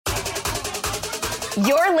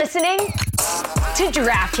You're listening to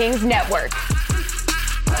DraftKings Network.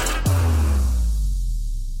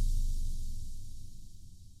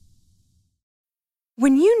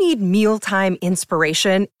 When you need mealtime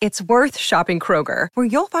inspiration, it's worth shopping Kroger, where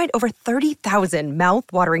you'll find over 30,000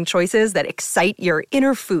 mouth-watering choices that excite your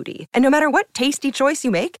inner foodie. And no matter what tasty choice you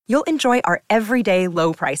make, you'll enjoy our everyday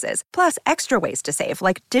low prices, plus extra ways to save,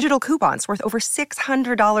 like digital coupons worth over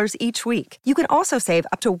 $600 each week. You can also save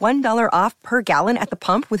up to $1 off per gallon at the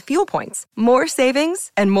pump with fuel points. More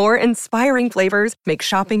savings and more inspiring flavors make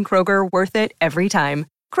shopping Kroger worth it every time.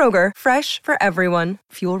 Kroger, fresh for everyone.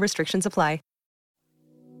 Fuel restrictions apply.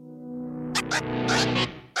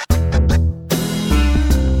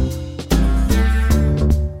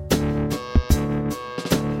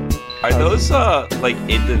 Are those like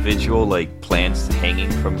individual like plants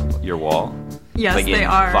hanging from your wall? Yes, like they in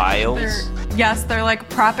are. Vials? They're like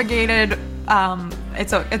propagated.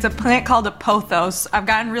 It's a plant called a pothos. I've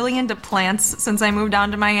gotten really into plants since I moved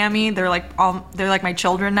down to Miami. They're like my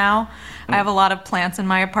children now. I have a lot of plants in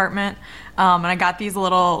my apartment, and I got these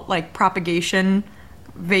little like propagation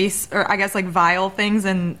vase, or I guess like vial things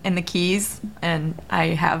in the keys, and I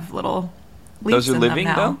have little leaves. Those are in living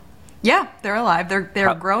them now. though? Yeah, they're alive.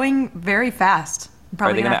 They're growing very fast.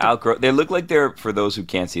 Are they going to outgrow? They look like they're, for those who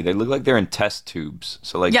can't see, they look like they're in test tubes.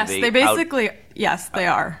 So like, yes, they basically yes, they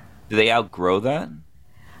are. Do they outgrow that?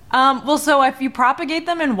 Well, so if you propagate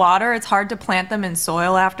them in water, it's hard to plant them in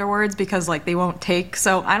soil afterwards because like they won't take.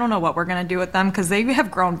 So I don't know what we're gonna do with them because they have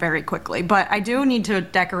grown very quickly. But I do need to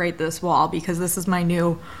decorate this wall because this is my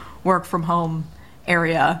new work from home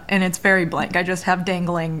area and it's very blank. I just have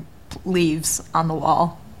dangling leaves on the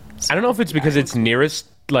wall. I don't know if it's because it's nearest.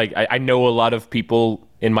 Like I know a lot of people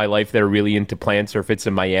in my life that are really into plants, or if it's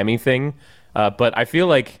a Miami thing. But I feel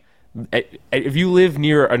like if you live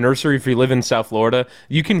near a nursery, if you live in South Florida,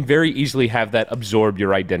 you can very easily have that absorb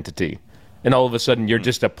your identity, and all of a sudden you're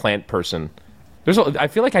just a plant person. I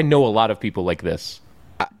feel like I know a lot of people like this.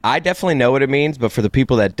 I definitely know what it means, but for the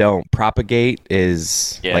people that don't, propagate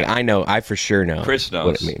is like I for sure know. Chris knows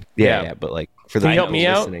what it means. Yeah, but like for the Can you help me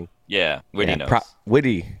out? listening, Whitney knows.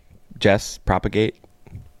 Whitty, Jess, propagate.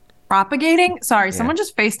 Propagating? Sorry, someone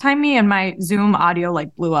just FaceTimed me and my Zoom audio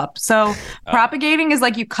like blew up. So propagating is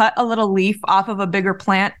like you cut a little leaf off of a bigger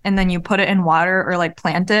plant and then you put it in water or like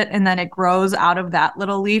plant it and then it grows out of that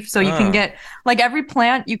little leaf. So you can get like every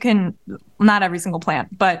plant you can, not every single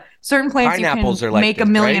plant, but certain plants Pineapples you are can like make this, a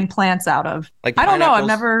million right? plants out of. Like I don't know. I've pineapples-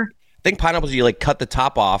 never. I think pineapples, you like cut the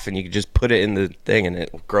top off and you can just put it in the thing and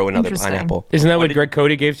it will grow another Interesting. pineapple. Isn't that what Greg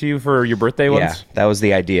Cody gave to you for your birthday once? Yeah, that was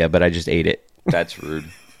the idea, but I just ate it. That's rude.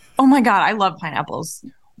 Oh my God, I love pineapples.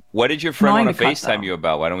 What did your friend Annoying want to to cut, FaceTime though. you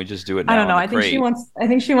about? Why don't we just do it now? I don't know. on I the think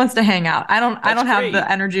she crate? wants to hang out. I don't have great.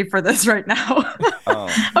 the energy for this right now. Oh.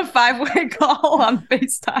 A 5-way call on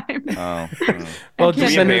FaceTime. Oh. Well, Can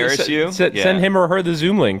just we send, embarrass you? send Yeah. him or her the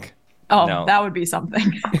Zoom link. Oh, No. that would be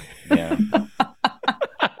something. Yeah.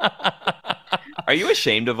 Are you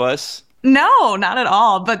ashamed of us? No, not at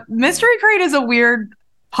all. But Mystery Crate is a weird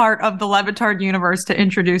part of the Levitard universe to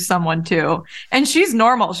introduce someone to. And she's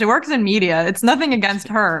normal. She works in media. It's nothing against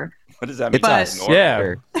her. What does that mean? It's us.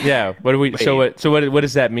 Normal? Yeah. What do we? So what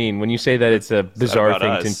does that mean when you say that it's a bizarre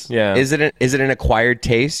about thing? us. Is it an acquired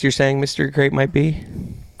taste? You're saying Mystery Crate might be?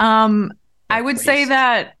 I would say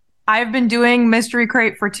that I've been doing Mystery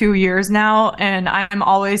Crate for 2 years now, and I'm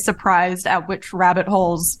always surprised at which rabbit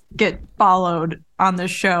holes get followed on the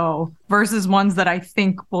show versus ones that I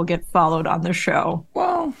think will get followed on the show.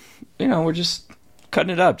 Well, we're just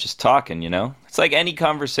cutting it up, just talking, It's like any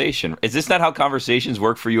conversation. Is this not how conversations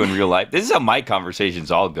work for you in real life? This is how my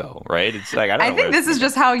conversations all go, right? It's like, I don't know. I think this is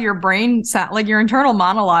just how your brain sounds, like your internal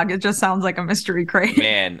monologue. It just sounds like a Mystery Crate.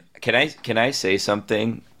 Man, can I say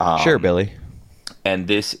something? Sure, Billy. And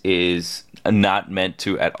this is not meant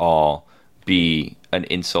to at all be an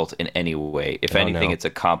insult in any way. If anything, no. it's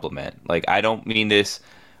a compliment. Like, I don't mean this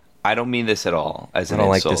at all as I an don't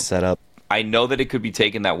like insult. this setup. I know that it could be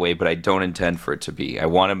taken that way, but I don't intend for it to be. I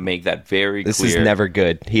want to make that very This clear. is never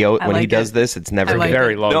good. When he like does it. this, it's never I like good.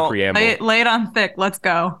 Very long No, preamble. Lay it on thick. Let's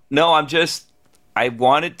go. No, I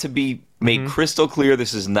want it to be made crystal clear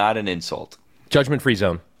this is not an insult. Judgment-free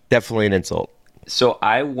zone. Definitely an insult. So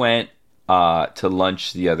I went to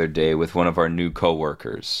lunch the other day with one of our new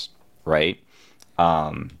coworkers, right?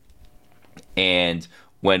 And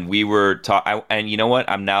when we were talking, and you know what?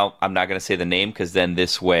 I'm not going to say the name because then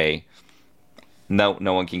this way, no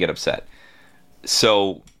one can get upset.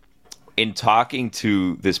 So in talking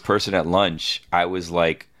to this person at lunch, I was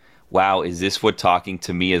like, wow, is this what talking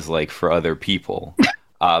to me is like for other people?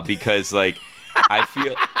 Because like, I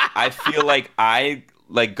feel like I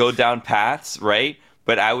like go down paths, right?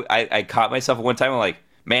 But I caught myself at one time. I'm like,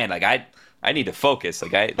 man, like I need to focus.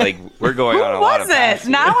 Like we're going on a lot of paths. Who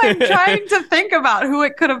was it? Now I'm trying to think about who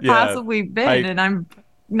it could have possibly been, and I'm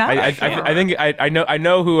not sure. I think I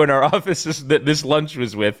know who in our office that this lunch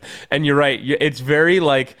was with, and you're right. It's very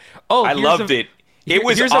like, oh, I loved it. It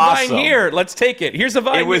was here's awesome. a vine here. Let's take it. Here's a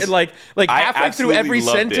vine. It was like halfway through every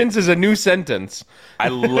sentence is a new sentence. I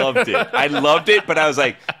loved it. But I was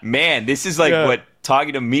like, man, this is like what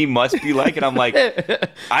talking to me must be like. And I'm like,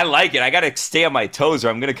 I like it. I got to stay on my toes or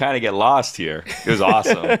I'm going to kind of get lost here. It was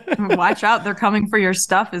awesome. Watch out. They're coming for your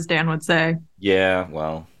stuff, as Dan would say. Yeah,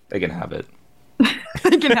 well, they can have it.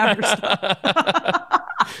 They can have your stuff.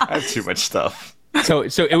 I have too much stuff. So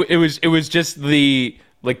it was just the,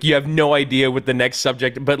 like, you have no idea what the next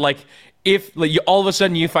subject, but like if like, all of a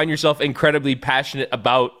sudden you find yourself incredibly passionate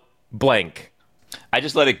about blank. I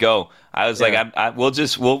just let it go. I was like,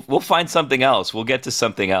 we'll find something else. We'll get to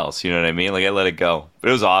something else. You know what I mean? Like I let it go, but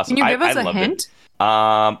it was awesome. Can you give us I a loved hint? It.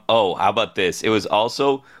 How about this? It was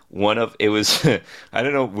also it was, I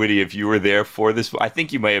don't know, Woody, if you were there for this. I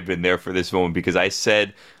think you may have been there for this moment because I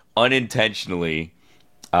said unintentionally,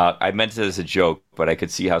 I meant it as a joke, but I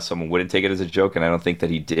could see how someone wouldn't take it as a joke, and I don't think that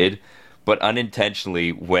he did. But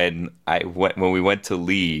unintentionally, when we went to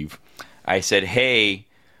leave, I said, "Hey,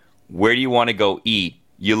 where do you want to go eat?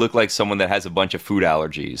 You look like someone that has a bunch of food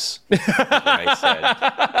allergies." That's what I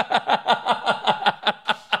said.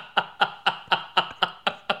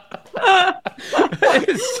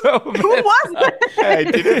 It's so bad. Who was it? I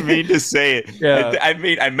didn't mean to say it. Yeah.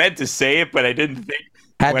 I meant to say it, but I didn't think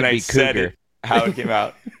Had when to I be said Cougar. it how it came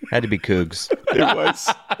out. Had to be Cougs. It was.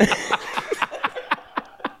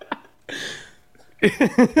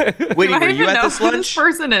 Woody, Do I were you even at know this who this lunch?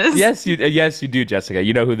 person is? Yes, you do, Jessica.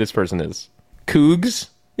 You know who this person is. Cougs?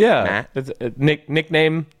 Yeah. Matt? It's a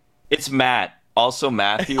nickname. It's Matt. Also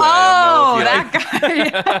Matthew. Oh, I don't know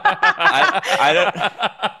that guy.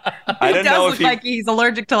 I don't He does know look if he, like he's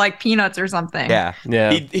allergic to like peanuts or something. Yeah.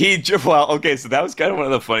 Yeah. well, okay, so that was kind of one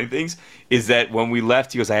of the funny things is that when we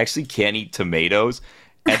left, he goes, "I actually can't eat tomatoes,"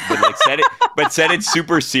 but said it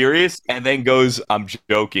super serious, and then goes, "I'm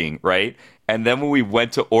joking, right?" And then when we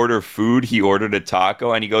went to order food, he ordered a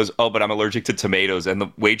taco, and he goes, "Oh, but I'm allergic to tomatoes." And the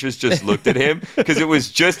waitress just looked at him because it was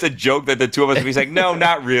just a joke that the two of us. He's like, "No,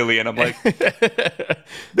 not really." And I'm like,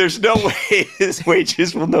 "There's no way this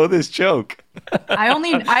waitress will know this joke." I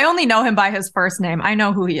only know him by his first name. I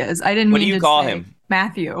know who he is. I didn't What do mean you to call say him?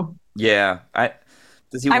 Matthew. Yeah,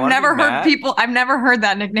 does he? I've want to never be heard Matt? I've never heard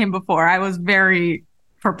that nickname before. I was very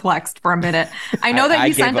perplexed for a minute. I know that I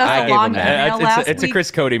he sent gave- us I a gave him long that. email It's last a week.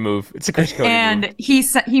 Chris Cody move. It's a Chris Cody move. And he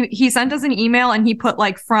sent us an email and he put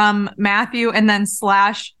like from Matthew and then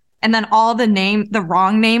slash and then all the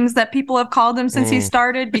wrong names that people have called him since he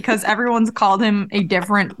started because everyone's called him a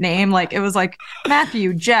different name. Like it was like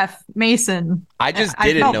Matthew, Jeff, Mason. I just I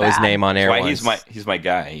didn't felt know his bad. name on air. Why once. he's my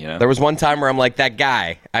guy, you know. There was one time where I'm like, that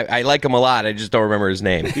guy. I like him a lot. I just don't remember his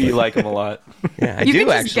name. You like him a lot. Yeah, I You do can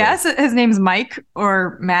just actually. guess his name's Mike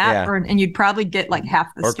or Matt, Yeah. and you'd probably get like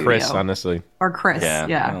half the or studio. Chris, honestly. Or Chris, Yeah.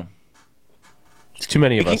 yeah. well. It's too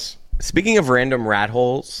many of us. Speaking of random rabbit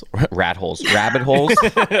holes.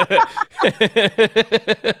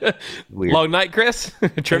 Weird. Long night, Chris?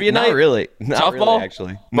 Trivia Not night? really. Not Softball? really,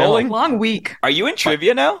 actually. Bowling? No, Long week. Are you in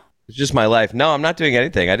trivia now? it's just my life. No, I'm not doing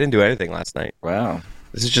anything. I didn't do anything last night. Wow.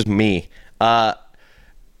 This is just me.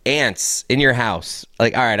 Ants in your house.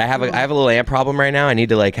 Like, all right, I have a little ant problem right now. I need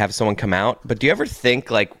to like have someone come out. But do you ever think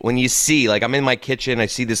like when you see like I'm in my kitchen, I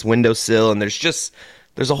see this windowsill and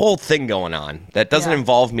there's a whole thing going on that doesn't Yeah.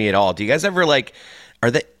 involve me at all. Do you guys ever like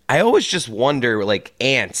I always just wonder like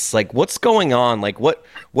ants, like what's going on? Like what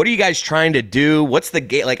are you guys trying to do? What's the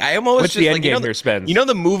game? Like I am always What's just the like end you know, game here, Spence? you know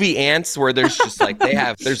the movie Ants where there's just like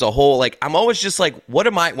there's a whole like I'm always just like what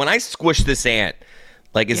am I when I squish this ant?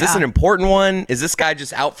 Like, is this Yeah. an important one? Is this guy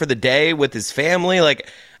just out for the day with his family? Like,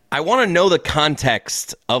 I want to know the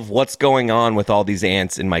context of what's going on with all these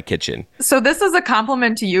ants in my kitchen. So this is a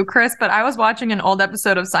compliment to you, Chris, but I was watching an old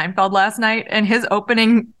episode of Seinfeld last night, and his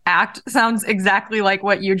opening act sounds exactly like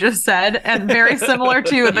what you just said, and very similar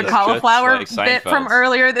to the He's cauliflower just like bit from Seinfeld.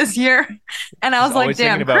 earlier this year. And I was like, always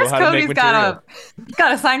thinking damn, about Chris how to make Cody's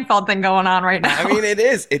got a Seinfeld thing going on right now. I mean, it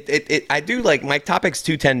is. I do like my topics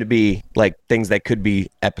too tend to be like things that could be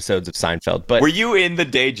episodes of Seinfeld. But Were you in the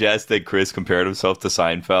day, Jess, that Chris compared himself to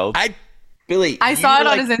Seinfeld? Billy, I saw you, it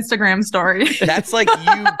on like, his Instagram story. That's like you.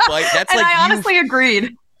 That's And like I you. honestly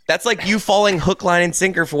agreed. That's like you falling hook, line, and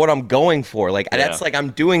sinker for what I'm going for. Like that's Yeah. like I'm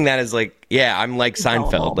doing that as like I'm like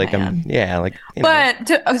Seinfeld. gullible, Like man. like. You know.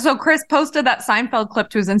 But so Chris posted that Seinfeld clip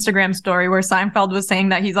to his Instagram story where Seinfeld was saying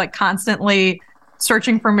that he's like constantly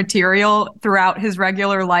searching for material throughout his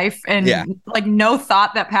regular life, and like no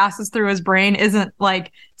thought that passes through his brain isn't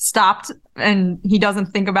like stopped, and he doesn't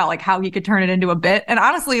think about like how he could turn it into a bit. And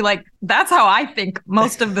honestly, like that's how I think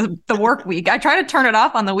most of the work week. I try to turn it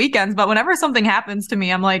off on the weekends, but whenever something happens to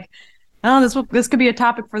me, I'm like, oh, this could be a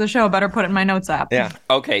topic for the show. Better put it in my notes app. Yeah.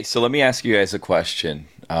 Okay, so let me ask you guys a question,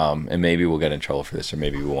 and maybe we'll get in trouble for this, or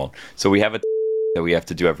maybe we won't. So we have a that we have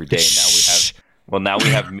to do every day. Now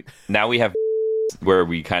we have where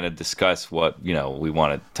we kind of discuss what we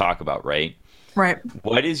want to talk about, right? Right.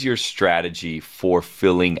 What is your strategy for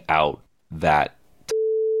filling out that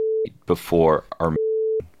before our?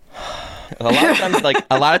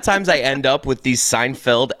 A lot of times I end up with these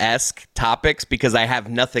Seinfeld-esque topics because I have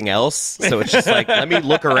nothing else. So it's just like, let me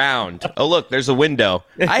look around. Oh, look, there's a window.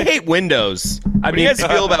 I hate windows. How do you guys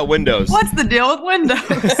feel about windows? What's the deal with windows?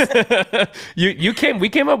 We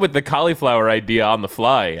came up with the cauliflower idea on the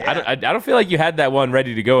fly. Yeah. I don't feel like you had that one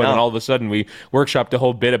ready to go, and then all of a sudden we workshopped a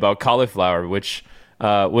whole bit about cauliflower, which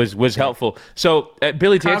was helpful. So,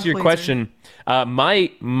 Billy, to answer your question,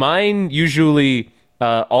 mine usually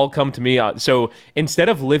all come to me. So instead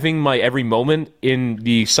of living my every moment in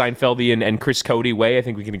the Seinfeldian and Chris Cody way, I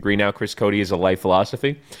think we can agree now Chris Cody is a life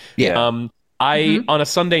philosophy. Yeah. I, on a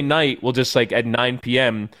Sunday night, will just like at 9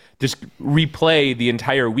 p.m., just replay the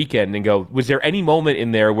entire weekend and go, was there any moment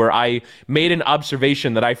in there where I made an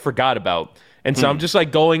observation that I forgot about? And so I'm just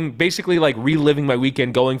like basically like reliving my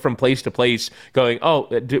weekend, going from place to place, going, oh,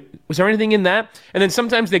 was there anything in that? And then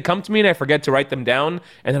sometimes they come to me and I forget to write them down.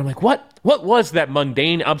 And then I'm like, what was that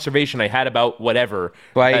mundane observation I had about whatever?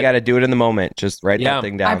 Why you got to do it in the moment. Just write that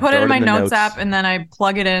thing down. I put it in my notes app and then I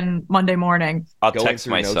plug it in Monday morning. I'll text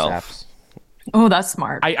myself. Oh, that's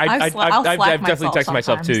smart. I've definitely texted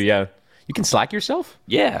myself too, yeah. You can Slack yourself?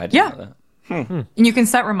 Yeah, I didn't know that. And you can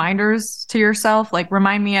set reminders to yourself, like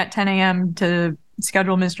remind me at 10 a.m. to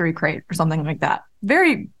schedule Mystery Crate or something like that.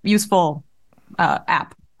 Very useful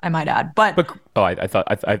app, I might add. But I thought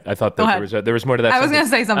that there was more to that. I was going to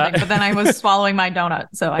say something, but then I was swallowing my donut,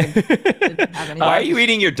 so I didn't have any. Why are you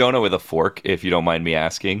eating your donut with a fork, if you don't mind me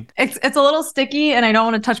asking? It's a little sticky, and I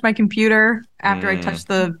don't want to touch my computer after I touch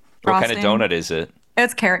the frosting. What kind of donut is it?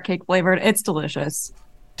 It's carrot cake flavored. It's delicious.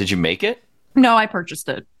 Did you make it? No, I purchased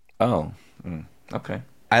it. Oh. Okay.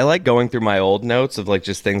 I like going through my old notes of like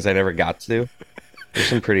just things I never got to do. There's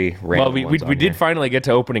some pretty random ones we did finally get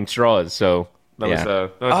to opening straws, so that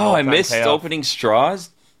was I missed opening straws.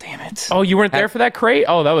 Damn it. Oh, you weren't there for that crate?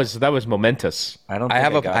 Oh, that was momentous. I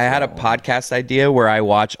had a podcast idea where I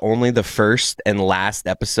watch only the first and last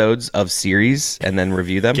episodes of series and then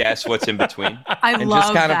review them. Guess what's in between?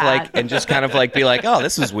 Just kind of like be like, oh,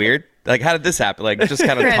 this is weird. Like, how did this happen? Like, just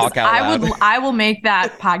kind of Chris, talk out loud. I will make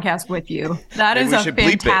that podcast with you. That is a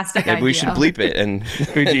fantastic idea. Maybe we should bleep it and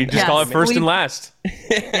you just call it first and last.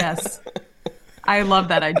 Yes. I love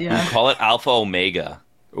that idea. Call it Alpha Omega.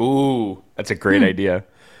 Ooh, that's a great idea.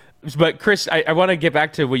 But Chris, I want to get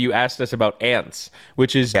back to what you asked us about ants,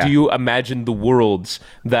 which is, do you imagine the worlds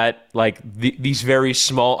that like these very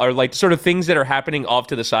small are like sort of things that are happening off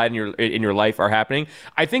to the side in your life are happening?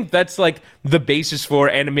 I think that's like the basis for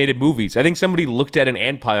animated movies. I think somebody looked at an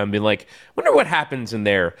ant pile and been like, wonder what happens in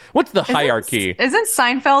there. What's the hierarchy? Isn't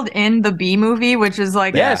Seinfeld in the Bee Movie, which is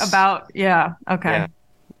like about okay. Yeah.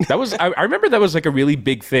 That was I remember that was like a really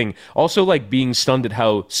big thing. Also, like being stunned at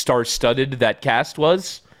how star-studded that cast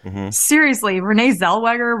was. Mm-hmm. Seriously, Renee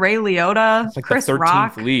Zellweger, Ray Liotta, like Chris the 13th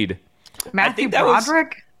Rock, lead. Matthew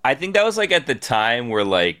Broderick. I think that was like at the time where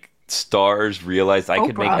like stars realized I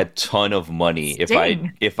could make a ton of money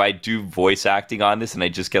if I do voice acting on this and I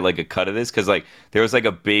just get like a cut of this, because like there was like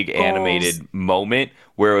a big animated moment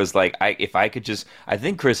where it was like I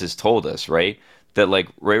think Chris has told us, right, that like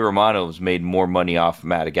Ray Romano's made more money off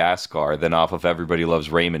Madagascar than off of Everybody Loves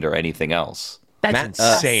Raymond or anything else. That's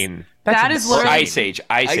insane. That is literally Ice Age,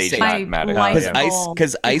 not Madagascar.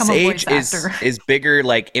 Because Ice Age is bigger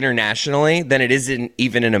like internationally than it is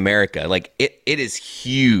even in America. Like it is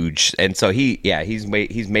huge, and so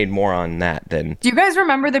he's made more on that than. Do you guys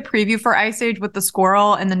remember the preview for Ice Age with the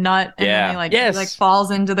squirrel and the nut, and then he like falls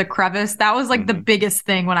into the crevice? That was like the biggest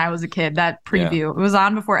thing when I was a kid. That preview, it was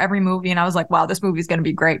on before every movie, and I was like, wow, this movie's gonna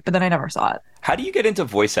be great. But then I never saw it. How do you get into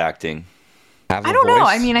voice acting? I don't know.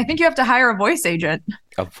 I mean, I think you have to hire a voice agent.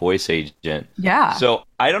 A voice agent. Yeah. So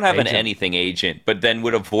I don't have an anything agent, but then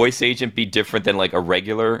would a voice agent be different than like a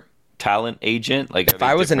regular talent agent? Like if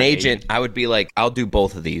I was an agent, I would be like, I'll do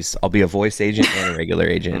both of these. I'll be a voice agent and a regular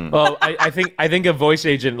agent. Well, I think a voice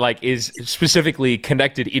agent like is specifically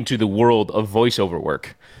connected into the world of voiceover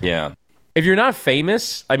work. Yeah. if you're not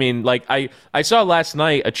famous, I mean, like I saw last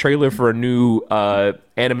night a trailer for a new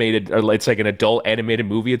animated, or it's like an adult animated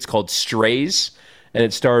movie. It's called Strays, and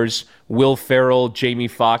it stars Will Ferrell, Jamie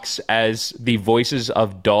Foxx as the voices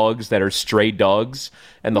of dogs that are stray dogs.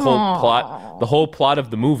 And the whole plot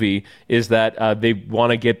of the movie is that they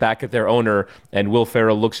want to get back at their owner, and Will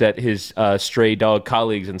Ferrell looks at his stray dog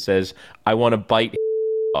colleagues and says, "I want to bite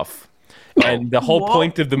off." And the whole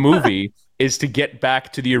point of the movie is to get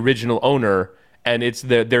back to the original owner, and it's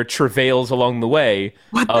their travails along the way.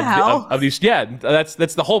 What the hell? Of these, yeah, that's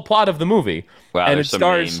the whole plot of the movie. Wow, and there's it some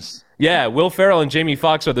stars, names. yeah, Will Ferrell and Jamie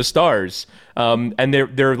Foxx are the stars, and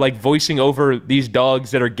they're like voicing over these dogs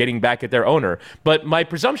that are getting back at their owner. But my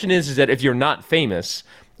presumption is that if you're not famous,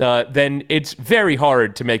 then it's very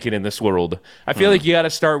hard to make it in this world. I feel like you got to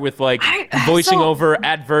start with like voicing over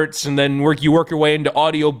adverts, and then you work your way into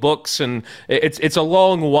audiobooks, and it's a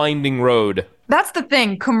long, winding road. That's the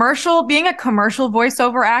thing. Being a commercial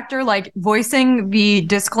voiceover actor, like voicing the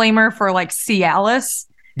disclaimer for like Cialis.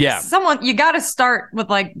 Yeah. You got to start with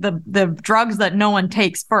like the drugs that no one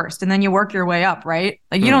takes first, and then you work your way up, right?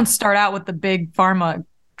 Like you don't start out with the big pharma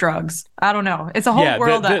drugs. I don't know. It's a whole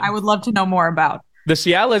world that I would love to know more about. The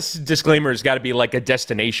Cialis disclaimer has got to be like a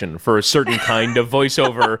destination for a certain kind of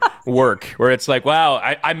voiceover work, where it's like, wow,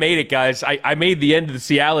 I made it, guys. I made the end of the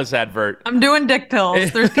Cialis advert. I'm doing dick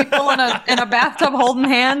pills. There's people in a bathtub holding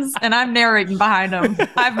hands, and I'm narrating behind them.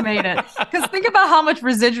 I've made it. Because think about how much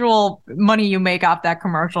residual money you make off that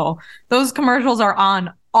commercial. Those commercials are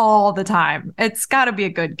on all the time. It's got to be a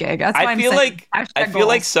good gig. That's why I feel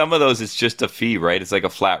like some of those it's just a fee, right? It's like a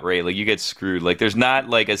flat rate. Like you get screwed. Like there's not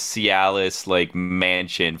like a Cialis like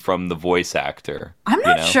mansion from the voice actor. I'm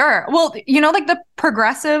not sure. Well, like the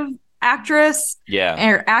Progressive actress,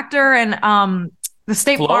 or actor, and the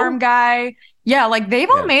State Farm guy. Yeah, like they've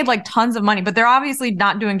all made like tons of money, but they're obviously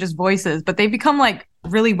not doing just voices, but they've become like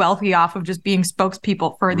really wealthy off of just being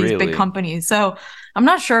spokespeople for these big companies. So I'm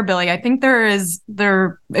not sure, Billy. I think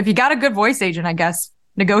if you got a good voice agent, I guess,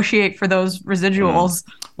 negotiate for those residuals.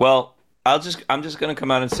 Well, I'm just going to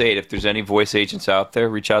come out and say it. If there's any voice agents out there,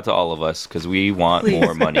 reach out to all of us because we want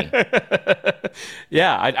more money.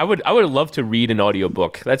 Yeah, I would love to read an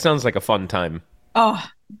audiobook. That sounds like a fun time. Oh,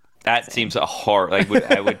 that seems a hard.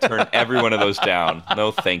 I would turn every one of those down.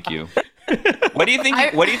 No, thank you. What do you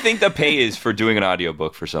think? What do you think the pay is for doing an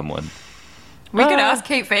audiobook for someone? We could ask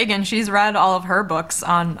Kate Fagan. She's read all of her books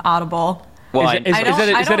on Audible. Well, is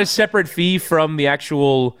that a separate fee from the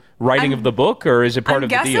actual writing of the book, or is it part of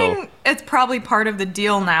the deal? I'm guessing it's probably part of the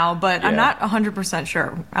deal now, but I'm not 100%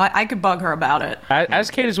 sure. I could bug her about it.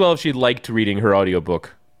 Ask Kate as well if she'd liked reading her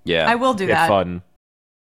audiobook. Yeah, I will do that. It's fun.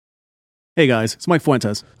 Hey guys, it's Mike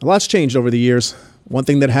Fuentes. A lot's changed over the years. One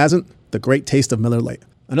thing that hasn't, the great taste of Miller Lite.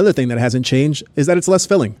 Another thing that hasn't changed is that it's less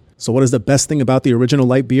filling. So what is the best thing about the original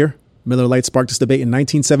light beer? Miller Lite sparked this debate in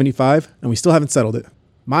 1975, and we still haven't settled it.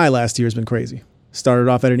 My last year has been crazy. Started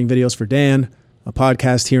off editing videos for Dan, a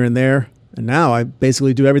podcast here and there, and now I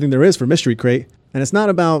basically do everything there is for Mystery Crate. And it's not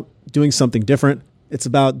about doing something different. It's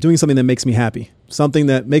about doing something that makes me happy. Something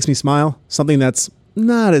that makes me smile. Something that's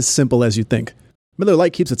not as simple as you think. Miller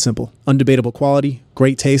Lite keeps it simple. Undebatable quality,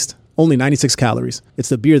 great taste, only 96 calories. It's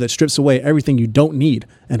the beer that strips away everything you don't need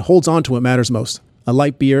and holds on to what matters most. A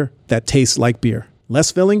light beer that tastes like beer.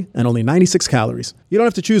 Less filling and only 96 calories. You don't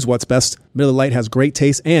have to choose what's best. Miller Lite has great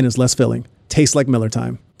taste and is less filling. Tastes like Miller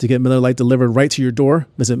time. To get Miller Lite delivered right to your door,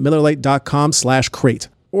 visit MillerLite.com/crate.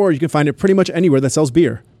 Or you can find it pretty much anywhere that sells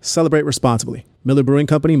beer. Celebrate responsibly. Miller Brewing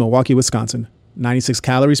Company, Milwaukee, Wisconsin. 96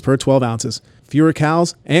 calories per 12 ounces. Fewer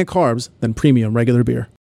calories and carbs than premium regular beer.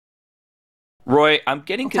 Roy, I'm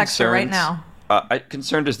getting concerned right now.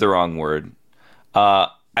 Concerned is the wrong word.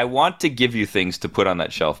 I want to give you things to put on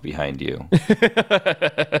that shelf behind you.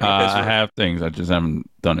 I have things. I just haven't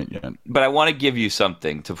done it yet. But I want to give you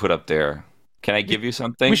something to put up there. Can I give you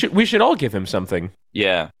something? We should all give him something.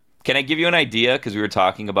 Yeah. Can I give you an idea? Because we were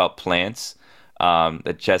talking about plants.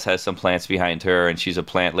 That Jess has some plants behind her, and she's a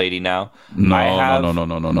plant lady now. No.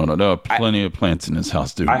 There are plenty of plants in this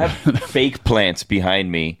house, dude. I have fake plants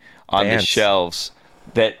behind me on the shelves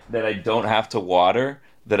that I don't have to water,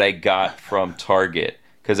 that I got from Target.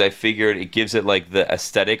 Because I figured it gives it like the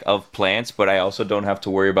aesthetic of plants, but I also don't have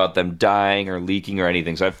to worry about them dying or leaking or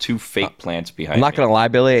anything. So I have two fake plants behind me. I'm not going to lie,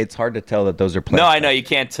 Billy. It's hard to tell that those are plants. No, I know. You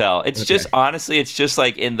can't tell. It's just, honestly, it's just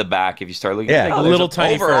like in the back if you start looking at little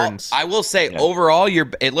tiny ferns. I will say, overall,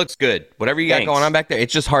 it looks good. Whatever you got going on back there,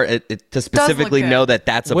 it's just hard to specifically know that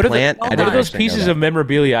that's a plant. What are those pieces of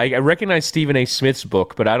memorabilia? I recognize Stephen A. Smith's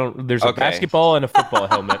book, but I don't. There's a basketball and a football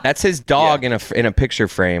helmet. That's his dog in a picture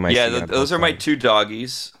frame. Those are my two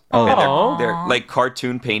doggies. Oh, And they're like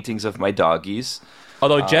cartoon paintings of my doggies.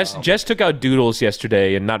 Although Jess took out Doodles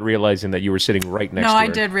yesterday and not realizing that you were sitting right next No, to her. I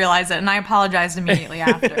did realize it, and I apologized immediately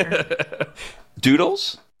after.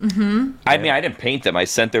 Doodles? Mm-hmm. I mean, I didn't paint them. I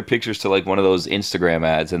sent their pictures to like one of those Instagram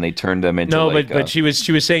ads, and they turned them into. No, like, but she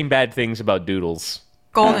was saying bad things about Doodles.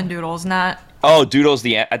 Golden Doodles, not Oh, Doodles.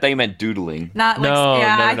 I thought you meant doodling. like No,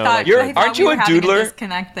 yeah. no, I no, thought like- You're- I thought aren't we you were a having doodler?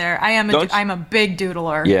 Disconnect there. I'm a big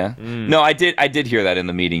doodler. Yeah. No, I did hear that in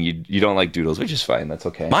the meeting. You don't like doodles, which is fine. That's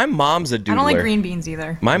okay. My mom's a doodler. I don't like green beans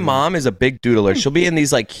either. My mom is a big doodler. She'll be in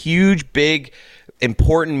these like huge, big,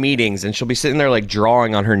 important meetings, and she'll be sitting there like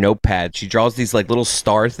drawing on her notepad. She draws these like little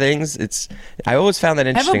star things. I always found that I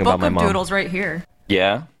have interesting a book about my of mom. doodles right here.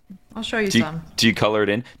 Yeah. I'll show you Do some. you color it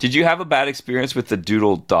in? Did you have a bad experience with the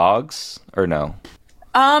doodle dogs or no?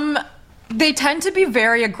 They tend to be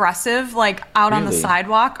very aggressive, like out on the Really?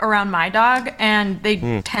 sidewalk around my dog, and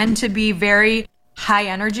they tend to be very high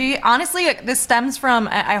energy. Honestly, this stems from.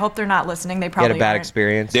 I hope they're not listening. They You probably had a bad aren't.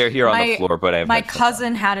 experience. They're here on the floor, but I have my headphones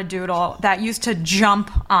cousin had a doodle that used to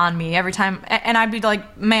jump on me every time, and I'd be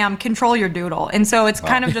like, "Ma'am, control your doodle." And so it's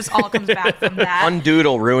kind of just all comes back from that. One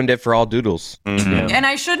doodle ruined it for all doodles. And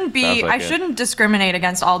I shouldn't be. Sounds like I it. shouldn't discriminate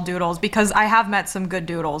against all doodles because I have met some good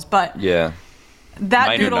doodles, but Yeah. that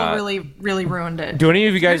Mine are doodle not. really ruined it. Do any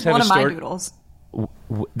of you guys Here's have one a of my story? doodles?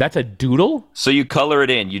 That's a doodle? So you color it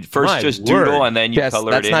in. You first My just doodle word. and then you Yes,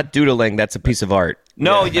 color that's it in. not doodling. That's a piece of art.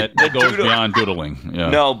 No, That the goes doodle. beyond doodling. Yeah.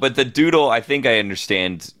 No, but the doodle. I think I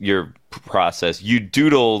understand your process. You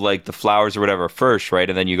doodle like the flowers or whatever first, right?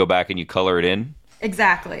 And then you go back and you color it in.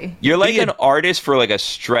 Exactly. You're like an artist for like a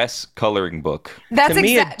stress coloring book. That's To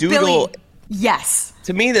me, a doodle- Billy, yes.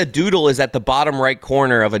 To me, the doodle is at the bottom right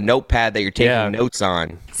corner of a notepad that you're taking Yeah. notes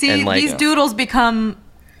on. See, and like, these doodles become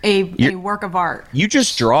a work of art. you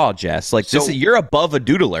just draw, Jess. Like you're above a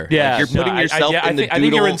doodler. Yeah. Like, you're putting no, yourself in the doodle. I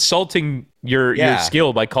think you're insulting your Yeah.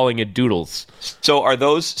 skill by calling it doodles. So are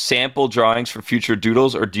those sample drawings for future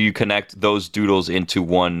doodles, or do you connect those doodles into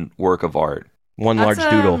one work of art? One large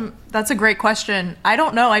doodle. That's a great question. I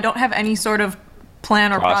don't know. I don't have any sort of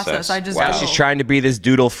plan or Process. process. I just Wow. doodle. She's trying to be this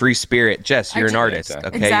doodle-free spirit. Jess, you're an do- artist. Okay,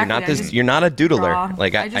 Exactly. you're Exactly. not I this. just You're not a doodler. draw.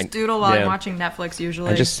 Like I just doodle while Yeah. I'm watching Netflix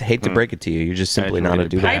usually. I just hate to break it to you. You're just simply not a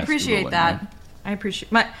Graduated doodler. I past appreciate doodling, that. I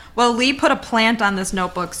appreciate Lee put a plant on this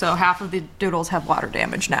notebook, so half of the doodles have water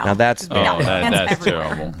damage now. Now that's Oh, Yeah. that, Hands that's everywhere.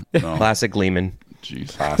 terrible. No. classic Lehman.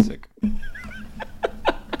 Jeez. Classic.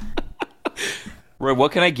 Roy,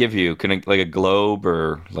 what can I give you? Can I like a globe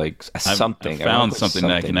or like something? I I found wanna put something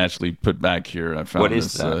that I can actually put back here. I found What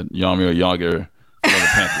is this that? Yamio Yager Florida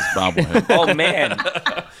Panthers bobblehead. Oh man,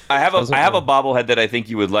 I have a bobblehead that I think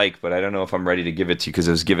you would like, but I don't know if I'm ready to give it to you because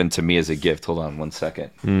it was given to me as a gift. Hold on one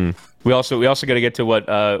second. We also got to get to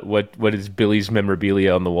what is Billy's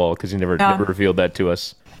memorabilia on the wall because he never revealed that to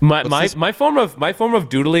us. My form of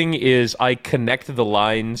doodling is I connect the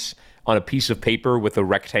lines on a piece of paper with a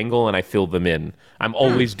rectangle and I fill them in. I'm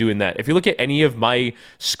always doing that. If you look at any of my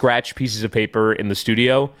scratch pieces of paper in the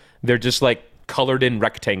studio, they're just like colored in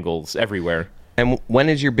rectangles everywhere. And when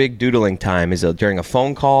is your big doodling time? Is it during a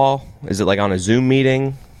phone call? Is it like on a Zoom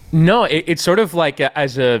meeting? No, it's sort of like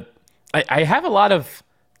I have a lot of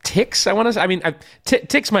tics. I want to say. I mean,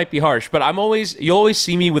 tics might be harsh, but you always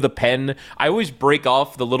see me with a pen. I always break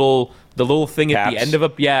off the little thing at the Caps? end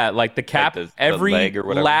of like the cap. the every leg or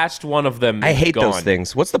whatever? last one of them. I hate gone. those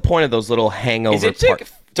things. What's the point of those little hangover Is it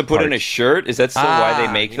to put in a shirt? Is that still why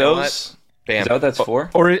they make you know those? Bam. Is that what that's for?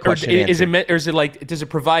 Or Question is answered. it meant, or is it like, does it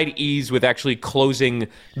provide ease with actually closing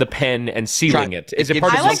the pen and sealing it? Is it gives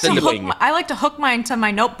part you of I the like to hook. sealing? I like to hook mine to my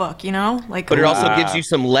notebook. You know, like. But it also gives you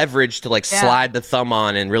some leverage to like Yeah. slide the thumb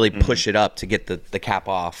on and really push it up to get the cap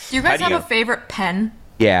off. Do you guys How do have you- a favorite pen?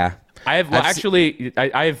 Yeah. I have actually.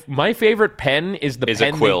 I have my favorite pen is the Is a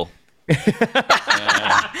pen quill?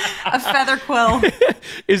 A feather quill.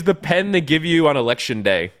 Is the pen they give you on election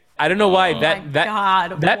day. I don't know why that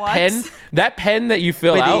God, that what? pen that you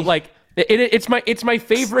fill Wait, out like it's my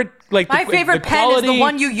favorite like My favorite pen is the quality-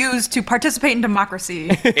 one you use to participate in democracy.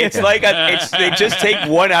 It's like they just take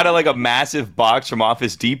one out of like a massive box from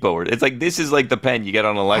Office Depot. It's like this is like the pen you get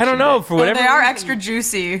on election. I don't know day. for whatever They are reason, extra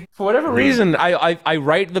juicy. for whatever reason I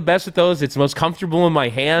write the best with those. It's most comfortable in my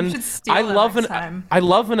hand. should steal I it love next time. I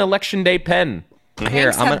love an election day pen. Here,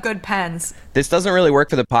 Hanks I'm have gonna, good pens. this doesn't really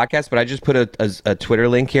work for the podcast, but I just put a Twitter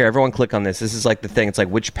link here. Everyone click on this. This is like the thing. It's like,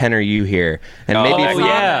 which pen are you here? And maybe Oh, if we,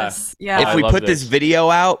 yeah. Yeah. if we love put this this.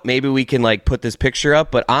 video out, maybe we can like put this picture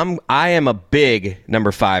up. But I am a big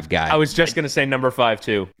number 5 guy. I was just gonna say number 5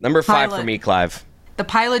 too. Number 5 for Pilot. me, Clive. The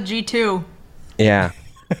Pilot G2. Yeah.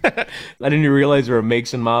 I didn't even realize there were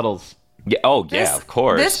makes and models. Yeah. Oh, yeah, of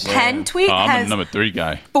course. This pen tweet I'm has the number 3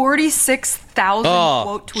 guy. 46,000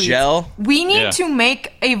 quote tweets. Gel? We need Yeah. to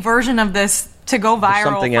make a version of this to go viral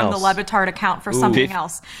from something the else. Le Batard account for something Fif-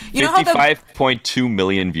 else. You know how the 55.2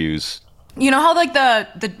 million views. like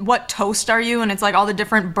the what toast are you, and it's like all the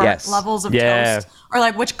different burnt Yes. levels of Yeah. toast, or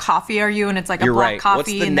like which coffee are you, and it's like You're a black right. coffee. What's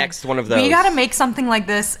the and next one of We those? got to make something like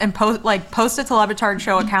this and post it to Le Batard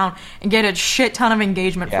Show account and get a shit ton of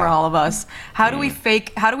engagement for Yeah. all of us. How do we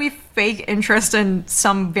fake interest in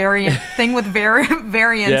some variant thing with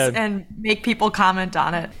variants Yeah. and make people comment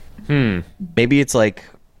on it? Maybe it's like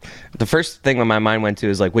the first thing that my mind went to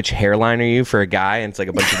is like, which hairline are you for a guy? And it's like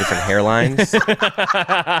a bunch of different hairlines.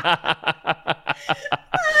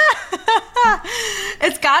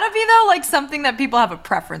 It's got to be though like something that people have a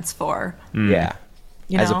preference for. Yeah.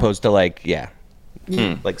 You As know? opposed to like,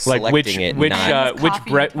 like Like selecting which it. which not-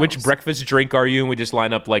 Coffee and which toast. breakfast drink are you? And we just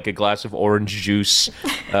line up like a glass of orange juice,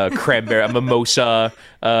 cranberry, a mimosa,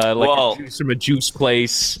 like Well- a juice from a juice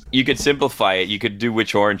place. You could simplify it. You could do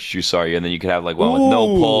which orange juice are you, and then you could have like one with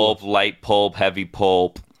no pulp, light pulp, heavy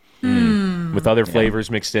pulp. With other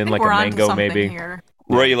flavors mixed in, I think like a we're onto mango something maybe. here.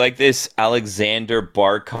 Roy, you like this Alexander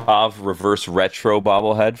Barkov reverse retro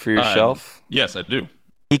bobblehead for your shelf? Yes, I do.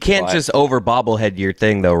 You can't Why? just over bobblehead your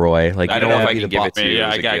thing though, Roy. Like I you don't don't know want if to I be can the give it to you. Yeah,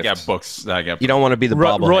 as I a got gift. books. I got. You don't want to be the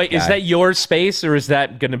bobblehead Roy, guy. is that your space, or is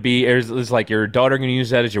that going to be? Or is like your daughter going to use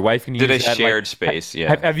that? Is your wife going to Did a use that? shared Like, space,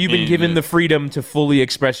 yeah. Have you been given the freedom to fully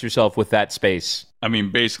express yourself with that space? I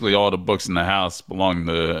mean, basically all the books in the house belong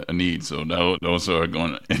to Anid, so those are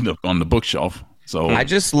going to end up on the bookshelf. So I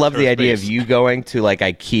just love the Her idea of space. you going to like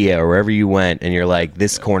IKEA or wherever you went, and you're like,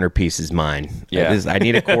 "This corner piece is mine. Yeah. I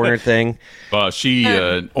need a corner thing." She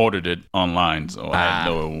ordered it online, so I had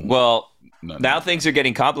no. Well, Nothing. now things are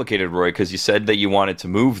getting complicated, Roy, because you said that you wanted to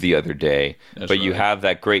move the other day, That's but you right. have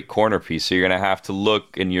that great corner piece, so you're going to have to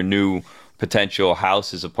look in your new potential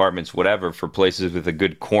houses, apartments, whatever, for places with a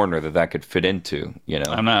good corner that could fit into. You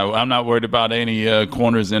know, I'm not worried about any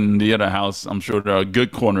corners in the other house. I'm sure there are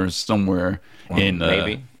good corners somewhere in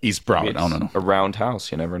maybe. East Broward. I It's don't know. a round house.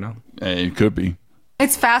 You never know. It could be.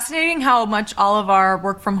 It's fascinating how much all of our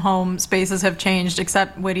work from home spaces have changed,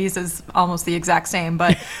 except Witty's is almost the exact same.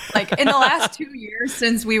 But like in the last 2 years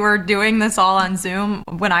since we were doing this all on Zoom,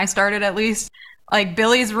 when I started at least, like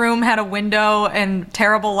Billy's room had a window and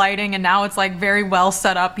terrible lighting, and now it's like very well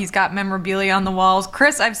set up. He's got memorabilia on the walls.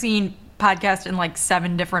 Chris, I've seen podcast in like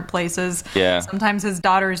 7 different places. Yeah. Sometimes his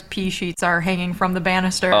daughter's pee sheets are hanging from the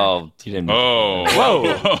banister. Oh, you didn't. Oh, Whoa!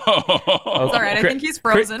 It's all right. I think he's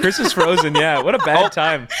frozen. Chris is frozen. Yeah, what a bad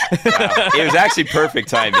time. It was actually perfect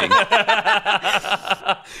timing.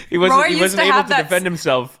 He Roy wasn't used to able have to that defend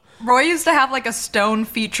himself. Roy used to have like a stone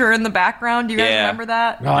feature in the background. Do you guys Yeah. remember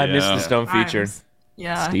that? Oh, I missed Yeah. the stone feature.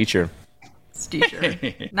 Yeah. Teacher. Teacher.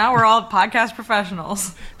 Now we're all podcast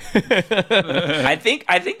professionals. I think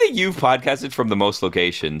that you've podcasted from the most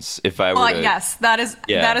locations. If I were Well, to, yes, that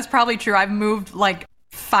is probably true. I've moved like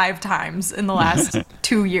 5 times in the last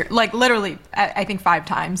 2 years. Like literally, I think 5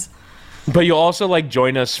 times. But you'll also like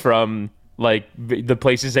join us from like the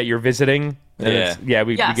places that you're visiting. And Yeah.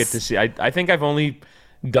 we Yes. get to see. I think I've only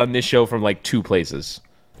done this show from like 2 places.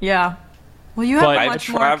 Yeah. Well, you have But a I've much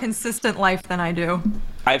more trav- consistent life than I do.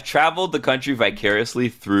 I've traveled the country vicariously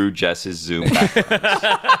through Jess's Zoom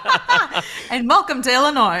background. And welcome to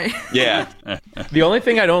Illinois. Yeah. The only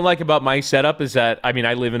thing I don't like about my setup is that I mean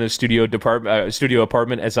I live in a studio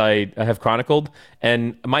apartment as I have chronicled,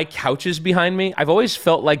 and my couch is behind me. I've always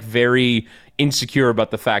felt like very insecure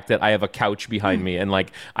about the fact that I have a couch behind me, and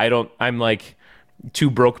like I'm like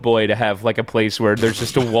too broke boy to have like a place where there's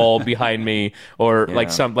just a wall behind me or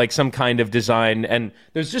like some kind of design, and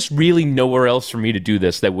there's just really nowhere else for me to do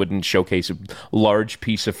this that wouldn't showcase a large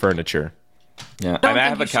piece of furniture. Yeah. Don't I think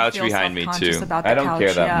have you a should couch feel behind me self-conscious too. about I the don't care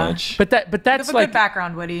couch, that yeah. much. But You have that's a like good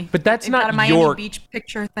background, Woody. but that's They've not got a Miami your- Beach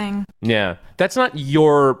picture thing. Yeah, that's not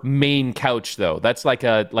your main couch though. That's like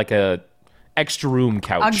a extra room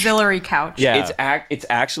couch. Auxiliary couch. Yeah. It's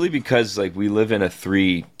actually because like we live in a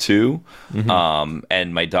 3-2,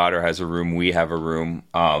 and my daughter has a room, we have a room,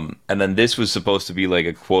 and then this was supposed to be like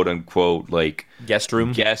a quote unquote like Guest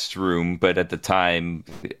room. but at the time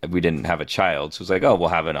we didn't have a child, so it was like, oh, we'll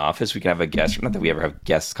have an office, we can have a guest room. Not that we ever have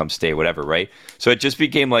guests come stay, whatever, right? So it just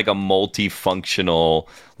became like a multifunctional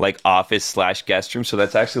like office / guest room. So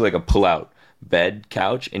that's actually like a pull-out bed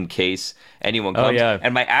couch in case anyone comes. yeah.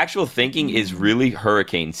 And my actual thinking is really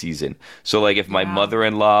hurricane season. So like if my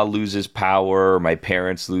mother-in-law loses power, or my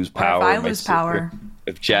parents lose power, I my lose sister- power,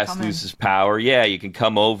 if Jess come in. loses power, yeah, you can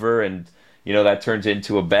come over and that turns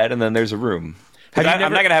into a bed and then there's a room. 'Cause Have you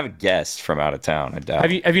I'm never- not gonna have a guest from out of town, I doubt.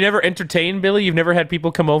 Have you never entertained Billy? You've never had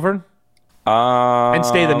people come over? And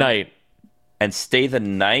stay the night. And stay the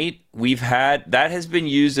night. We've had that has been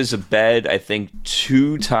used as a bed, I think,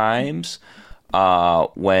 2 times.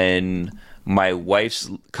 When my wife's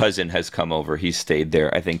cousin has come over, he's stayed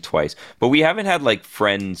there, I think, twice. But we haven't had like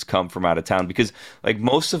friends come from out of town because like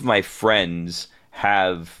most of my friends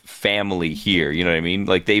have family here. You know what I mean?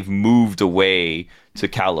 Like they've moved away to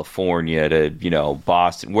California, to, you know,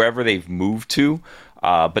 Boston, wherever they've moved to.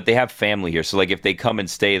 But they have family here. So like if they come and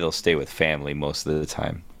stay, they'll stay with family most of the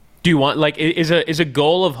time. Do you want like is a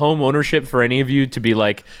goal of home ownership for any of you to be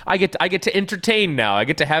like I get to entertain now. I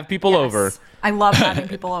get to have people over. I love having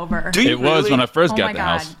people over. It was when I first got the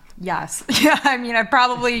house. Yes. Yeah. I mean,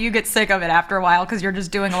 you get sick of it after a while because you're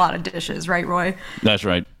just doing a lot of dishes, right, Roy? That's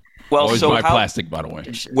right. Well, always so buy plastic, by the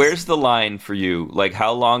way. Where's the line for you? Like,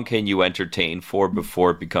 how long can you entertain for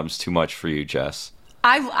before it becomes too much for you, Jess?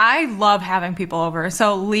 I love having people over.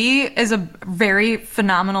 So Lee is a very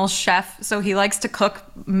phenomenal chef. So he likes to cook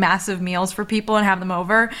massive meals for people and have them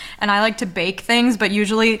over. And I like to bake things, but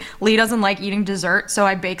usually Lee doesn't like eating dessert. So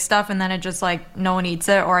I bake stuff and then it just like no one eats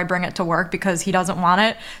it, or I bring it to work because he doesn't want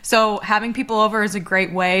it. So having people over is a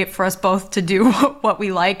great way for us both to do what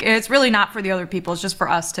we like. And it's really not for the other people. It's just for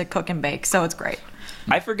us to cook and bake. So it's great.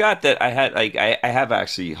 I forgot that I had like I have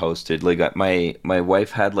actually hosted like my wife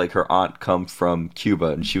had like her aunt come from Cuba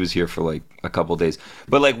and she was here for like a couple days.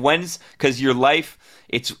 But like because your life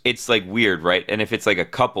it's like weird, right? And if it's like a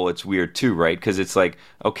couple, it's weird too, right? Because it's like,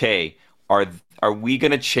 okay, are we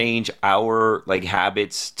gonna change our like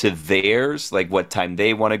habits to theirs, like what time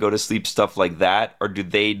they want to go to sleep, stuff like that, or do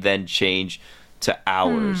they then change to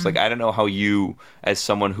ours? Like I don't know how you, as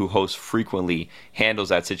someone who hosts frequently, handles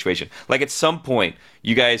that situation. Like at some point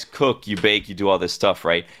you guys cook, you bake, you do all this stuff,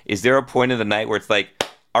 right? Is there a point in the night where it's like,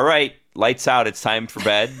 all right, lights out, it's time for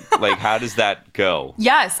bed? Like how does that go?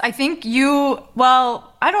 Yes, I think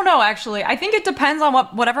I don't know actually. I think it depends on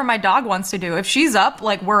whatever my dog wants to do. If she's up,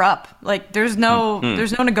 like we're up. Like there's no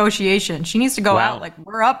negotiation. She needs to go out, like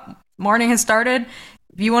we're up. Morning has started.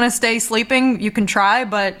 If you want to stay sleeping, you can try,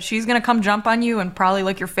 but she's going to come jump on you and probably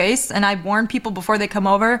lick your face. And I warn people before they come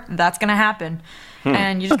over, that's going to happen.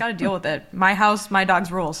 And you just got to deal with it. My house, my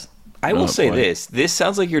dog's rules. I will say this. This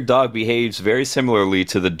sounds like your dog behaves very similarly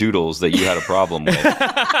to the doodles that you had a problem with.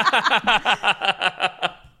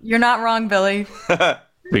 You're not wrong, Billy.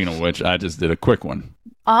 Speaking of which, I just did a quick one.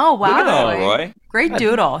 Oh, wow. Look at that, Roy. Great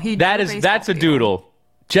doodle. That's a doodle.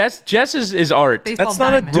 Jess is art. That's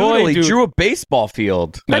not a doodle. He drew a baseball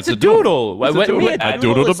field. That's a doodle. I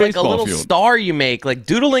doodled a baseball like a little field. star you make. Like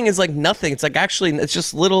doodling is like nothing. It's like actually, it's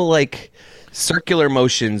just little like circular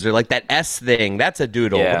motions or like that S thing. That's a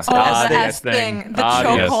doodle. Yeah. What's Oh, the the S S thing? thing. The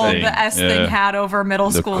chokehold the S thing had over middle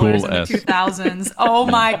schoolers in the 2000s. Oh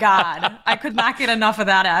my God. I could not get enough of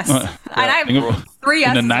that S. And I have 3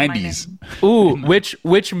 S's in the in my 90s. name. Ooh,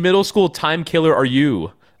 which middle school time killer are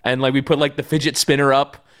you? And like we put like the fidget spinner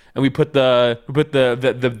up, and we put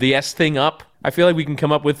the S thing up. I feel like we can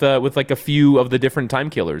come up with like a few of the different time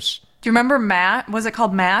killers. Do you remember Was it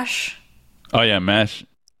called MASH? Oh yeah, MASH.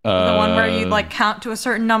 The one where you'd like count to a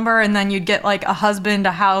certain number and then you'd get like a husband,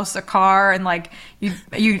 a house, a car, and like you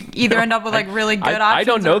either end up with like really good options. I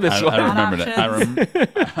don't know this one. I remember that. I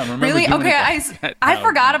remember. Really? doing Okay, it. I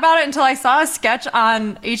forgot about it until I saw a sketch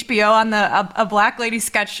on HBO on a black lady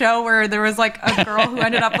sketch show where there was like a girl who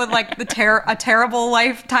ended up with like a terrible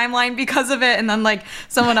life timeline because of it, and then like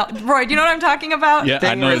someone else. Roy, do you know what I'm talking about? Yeah,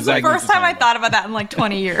 I know It was exactly. the first time I thought about that in like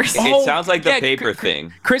 20 years. It sounds like the yeah, paper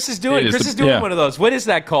thing. Chris is doing It is one of those. What is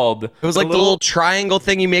that called? It was like the little triangle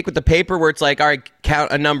thing you make with the paper where it's like, all right,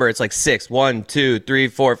 count a number. It's like 6, 1, 2, 3,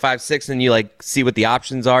 4, 5, 6, and you like see what the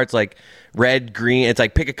options are. It's like red, green. It's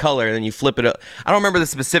like pick a color and then you flip it up. I don't remember the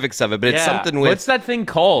specifics of it, but it's something with. What's that thing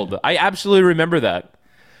called? I absolutely remember that.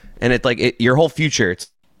 And it's like your whole future. It's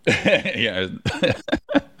Yeah.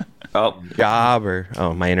 job or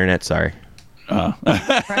my internet. Sorry.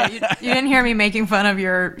 Right, you didn't hear me making fun of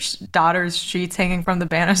your daughter's sheets hanging from the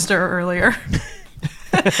banister earlier.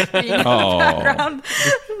 Being in the background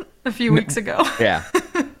a few weeks ago. Yeah.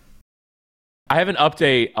 I have an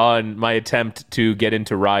update on my attempt to get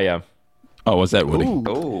into Raya. Oh, what's that, Woody?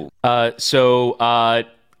 So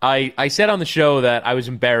I said on the show that I was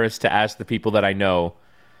embarrassed to ask the people that I know.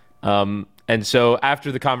 And so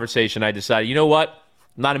after the conversation, I decided, you know what?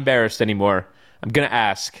 I'm not embarrassed anymore. I'm going to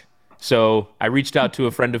ask. So I reached out to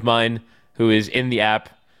a friend of mine who is in the app,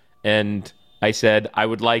 and I said, I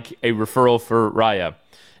would like a referral for Raya.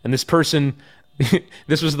 And this person,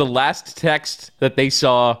 this was the last text that they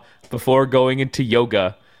saw before going into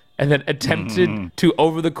yoga. and then attempted to,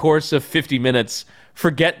 over the course of 50 minutes,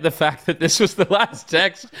 forget the fact that this was the last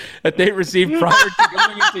text that they received prior to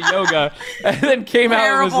going into yoga, and then came out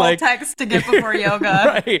and was like, text to get before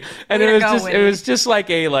yoga. right. And it was just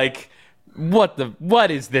like what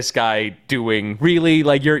is this guy doing? Really?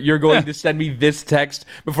 Like you're going to send me this text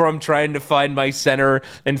before I'm trying to find my center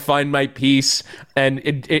and find my peace, and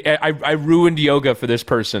I ruined yoga for this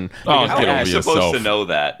person. Oh, How are you supposed to know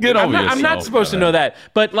that? I'm not supposed to know that,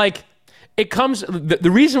 but like it comes. The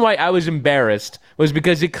reason why I was embarrassed was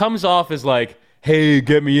because it comes off as like, hey,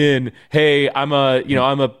 get me in. Hey, I'm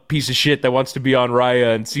a piece of shit that wants to be on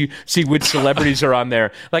Raya and see which celebrities are on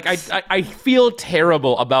there. Like I feel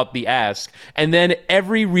terrible about the ask, and then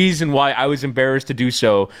every reason why I was embarrassed to do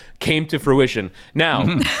so came to fruition.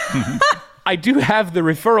 Now, I do have the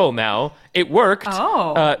referral now. It worked.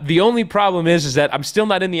 Oh. The only problem is that I'm still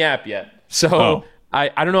not in the app yet. So I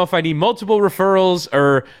don't know if I need multiple referrals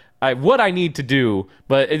or what I need to do,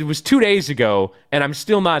 but it was 2 days ago, and I'm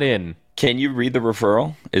still not in. Can you read the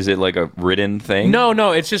referral? Is it like a written thing?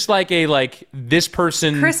 No, it's just like this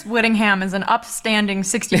person. Chris Whittingham is an upstanding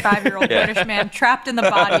 65-year-old British man trapped in the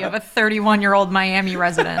body of a 31-year-old Miami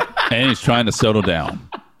resident. And he's trying to settle down.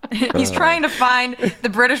 He's trying to find the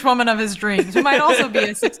British woman of his dreams, who might also be a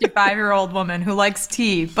 65-year-old woman who likes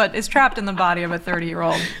tea, but is trapped in the body of a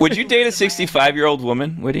 30-year-old. Would you date a 65-year-old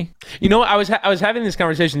woman, Woody? You know, I was having this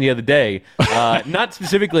conversation the other day, not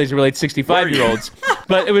specifically as it relates to 65-year-olds,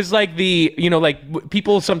 but it was like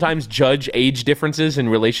people sometimes judge age differences in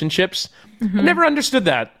relationships. Mm-hmm. I never understood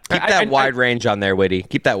that. Keep that wide range on there, Whitty.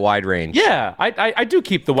 Keep that wide range. Yeah, I do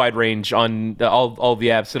keep the wide range on all the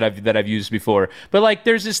apps that I've used before. But like,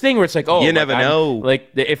 there's this thing where it's like, oh, you never know. Like,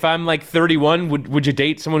 if I'm like 31, would you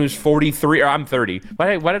date someone who's 43? Or I'm 30.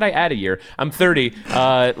 Why did I add a year? I'm 30.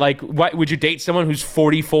 Why would you date someone who's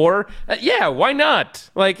 44? Yeah, why not?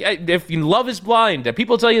 Like, if love is blind,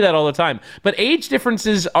 people tell you that all the time. But age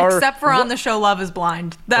differences are, except for on the show Love is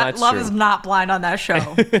Blind. That Love true. is not blind on that show.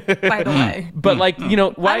 By the way. But like,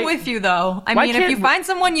 why? I'm with you though. I mean, if you find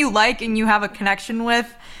someone you like and you have a connection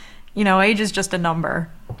with, age is just a number.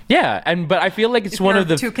 Yeah, but I feel like it's one of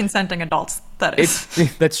the two consenting adults. That is.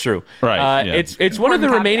 That's true. Right. Yeah. It's one of the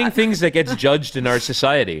remaining things that gets judged in our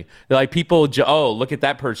society. Like people, look at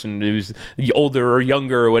that person who's older or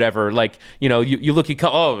younger or whatever. Like you look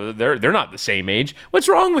at they're not the same age. What's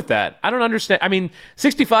wrong with that? I don't understand. I mean,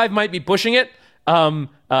 65 might be pushing it. From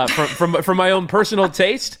my own personal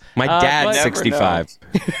taste. My dad's 65.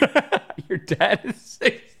 Your dad is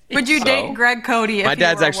 60. Would you date Greg Cody? If My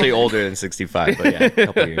dad's actually older than 65, but yeah, a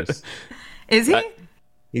couple years. Is he?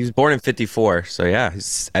 He was born in 54, so yeah,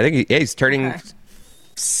 he's turning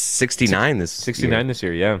 69 this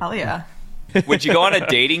year. Yeah. Hell yeah. Would you go on a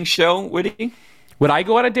dating show, Woody? Would I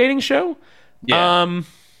go on a dating show? Yeah.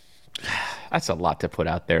 That's a lot to put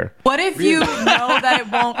out there. What if you know that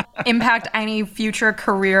it won't impact any future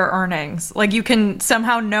career earnings? Like you can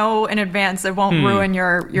somehow know in advance it won't ruin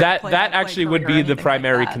your that actually would be the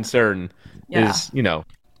primary concern. Yeah. Is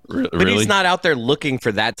But he's not out there looking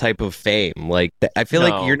for that type of fame. Like I feel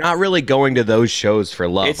like you're not really going to those shows for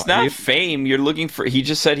love. It's not fame. You're looking for. He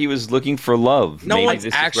just said he was looking for love. No Maybe one's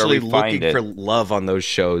this actually is where we looking for love on those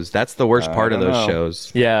shows. That's the worst part of those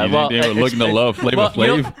shows. Yeah, You think they were looking to love Flavor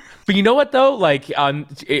Flav? But you know what though? Like,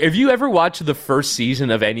 if you ever watch the first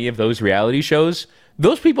season of any of those reality shows,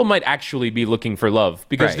 those people might actually be looking for love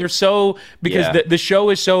because they're so the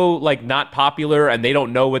show is so like not popular and they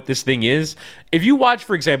don't know what this thing is. If you watch,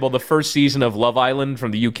 for example, the first season of Love Island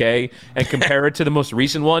from the UK and compare it to the most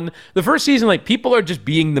recent one, the first season, like people are just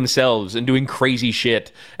being themselves and doing crazy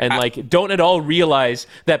shit and like don't at all realize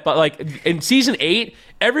that. But like in season 8,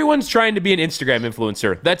 everyone's trying to be an Instagram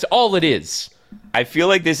influencer. That's all it is. I feel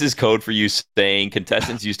like this is code for you saying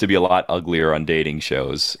contestants used to be a lot uglier on dating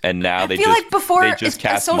shows, and now they just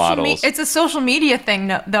cast models. It's a social media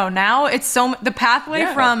thing, though. Now it's the pathway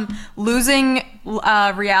from losing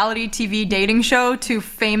reality TV dating show to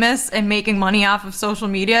famous and making money off of social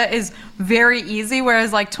media is very easy.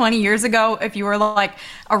 Whereas like 20 years ago, if you were like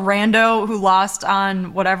a rando who lost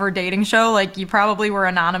on whatever dating show, like you probably were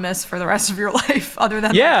anonymous for the rest of your life. Other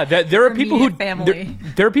than there are people who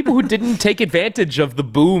there are people who didn't take advantage of the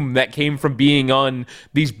boom that came from being on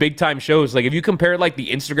these big time shows. Like if you compare like the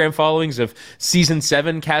Instagram followings of season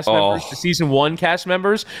 7 cast members to season 1 cast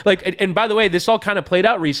members, like and by the way, this all kind of played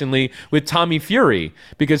out recently with Tommy Fury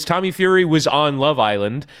because Tommy Fury was on Love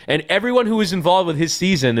Island and everyone who was involved with his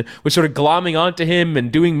season was sort of glomming onto him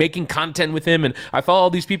and making content with him. And I follow all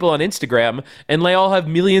these people on Instagram and they all have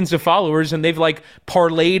millions of followers and they've like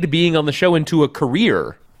parlayed being on the show into a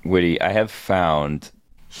career. Woody, I have found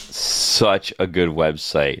such a good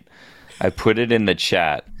website. I put it in the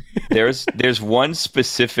chat. There's one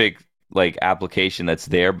specific like application that's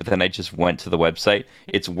there, but then I just went to the website.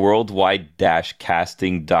 It's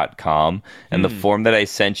worldwide-casting.com, and the form that I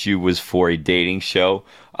sent you was for a dating show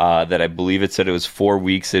that I believe it said it was 4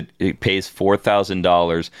 weeks. It pays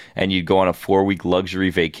 $4,000, and you'd go on a 4-week luxury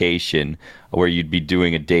vacation where you'd be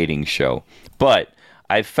doing a dating show. But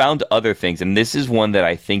I found other things, and this is one that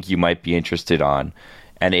I think you might be interested on,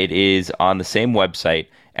 and it is on the same website,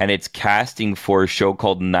 and it's casting for a show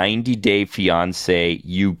called 90 Day Fiancé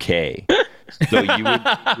UK. So you would be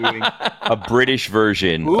doing a British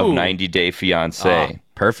version of 90 Day Fiancé.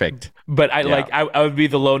 Perfect. But I would be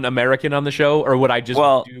the lone American on the show, or would I just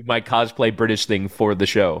do my cosplay British thing for the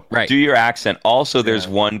show? Right. Do your accent. Also, there's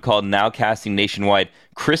one called Now Casting Nationwide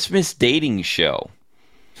Christmas Dating Show.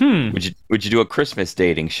 Would you do a Christmas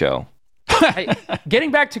dating show? Getting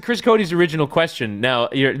back to Chris Cody's original question, now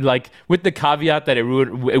you're like with the caveat that it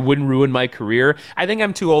wouldn't ruin my career. I think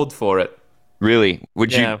I'm too old for it. Really?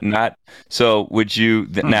 Would you not? So would you?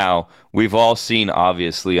 Now we've all seen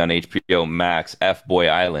obviously on HBO Max F-Boy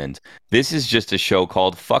Island. This is just a show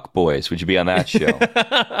called Fuck Boys. Would you be on that show?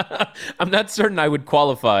 I'm not certain I would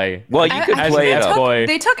qualify. Well, you could play it. F-Boy.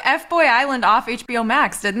 They took F-Boy Island off HBO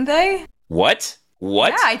Max, didn't they? What?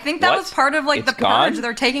 Yeah, I think that was part of like It's the purge. gone?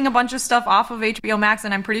 They're taking a bunch of stuff off of HBO Max,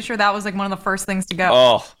 and I'm pretty sure that was like one of the first things to go.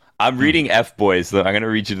 Oh, I'm reading F-Boys, though. I'm going to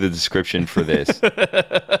read you the description for this.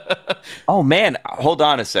 Oh, man. Hold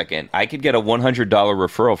on a second. I could get a $100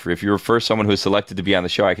 referral for if you refer someone who's selected to be on the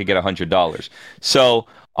show. I could get $100. So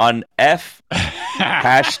on hashtag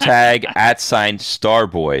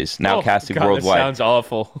 @Starboys, now casting worldwide. That sounds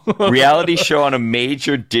awful. Reality show on a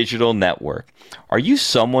major digital network. Are you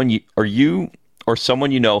someone or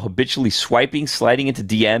someone you know habitually swiping, sliding into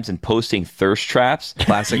DMs, and posting thirst traps?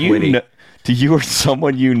 Classic witty. Do you or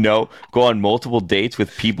someone you know go on multiple dates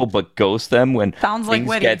with people but ghost them when Sounds like things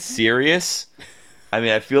witty. get serious? I mean,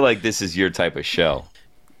 I feel like this is your type of show.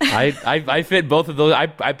 I fit both of those. I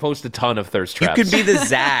post a ton of thirst You traps. could be the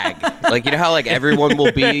zag. Like, you know how like everyone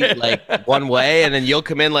will be like one way, and then you'll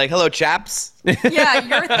come in like, "Hello, chaps." Yeah,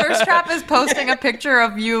 your thirst trap is posting a picture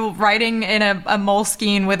of you writing in a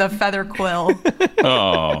moleskine with a feather quill in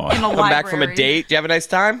Oh, a Come back from a date. Do you have a nice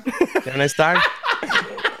time? Do you have a nice time?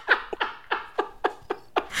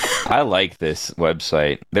 I like this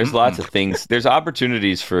website. There's lots of things. There's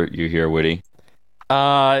opportunities for you here, Woody.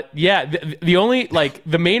 Yeah. The only like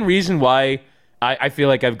the main reason why I feel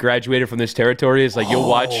like I've graduated from this territory is like you'll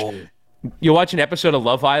watch an episode of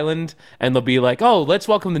Love Island and they'll be like, "Oh, let's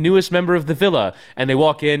welcome the newest member of the villa," and they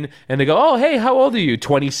walk in and they go, "Oh, hey, how old are you?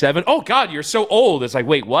 27? Oh God, you're so old." It's like,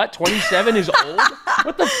 wait, what? 27 is old?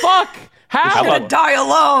 What the fuck? How? Gonna die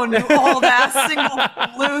alone, you old ass single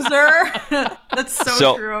loser. That's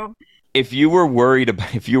so true. If you were worried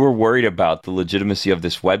about the legitimacy of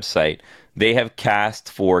this website, they have cast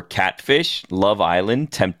for Catfish, Love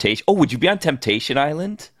Island, Temptation. Oh, would you be on Temptation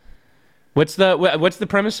Island? What's the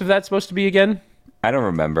premise of that supposed to be again? I don't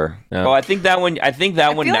remember. No. Oh, I think that one. I feel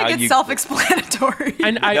like it's self-explanatory.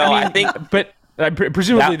 And I think, but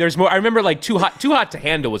presumably there's more. I remember like Too Hot to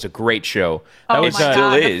Handle was a great show. That was my still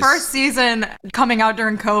God. is. The first season coming out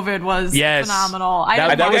during COVID was phenomenal.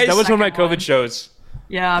 That was one of my COVID shows.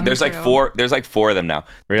 Yeah, there's like four of them now.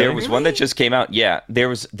 Really? There was one that just came out. Yeah,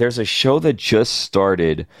 there's a show that just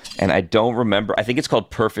started, and I don't remember. I think it's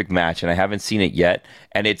called Perfect Match, and I haven't seen it yet.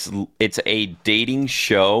 And it's a dating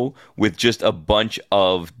show with just a bunch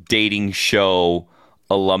of dating show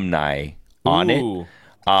alumni on it.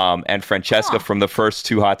 And Francesca from the first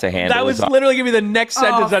Too Hot to Handle. That was literally gonna be the next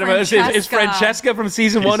sentence out of my Is Francesca. Francesca from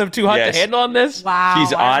season 1 of Too Hot to Handle on this? Wow,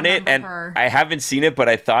 She's I on it, remember and her. I haven't seen it, but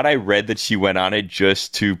I thought I read that she went on it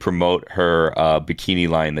just to promote her bikini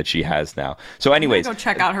line that she has now. So, anyways, Go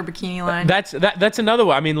check out her bikini line. That's another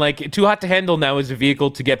one. I mean, like Too Hot to Handle now is a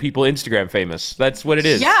vehicle to get people Instagram famous. That's what it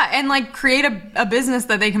is. Yeah, and like create a business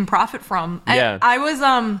that they can profit from. And Yeah. I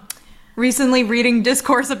was recently reading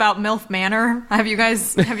discourse about MILF Manor. Have you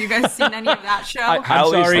guys seen any of that show? I'm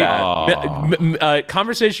How is sorry. that?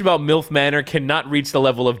 Conversation about MILF Manor cannot reach the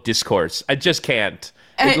level of discourse. I just can't.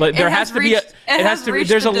 It There has has to be. reached- it has reached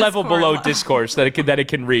There's the a level Discord below level. discourse that it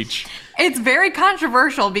can reach. It's very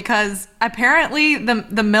controversial because apparently the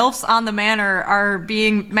MILFs on the manor are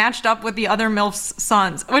being matched up with the other MILFs'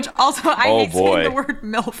 sons, which also I hate boy. saying the word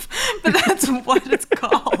MILF, but that's what it's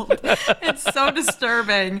called. It's so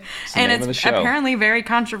disturbing. the And name of the it's show. apparently very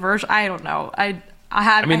controversial. I don't know. I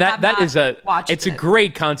I mean, have that not is watched it's a it.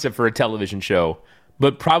 great concept for a television show,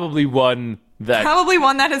 but probably one that Probably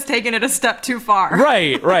one that has taken it a step too far.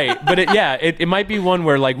 Right. But it might be one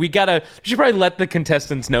where like we should probably let the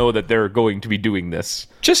contestants know that they're going to be doing this.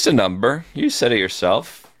 Just a number. You said it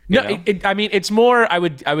yourself. You No, know? I mean it's more. I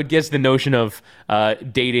would guess the notion of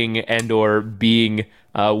dating and or being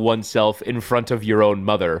oneself in front of your own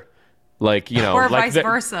mother, like Or like vice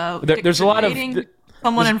versa. There's a lot of Dating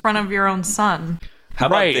someone in front of your own son. How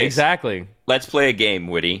about right, this? exactly. Let's play a game,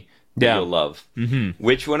 Woody. That Yeah. you'll love. Mm-hmm.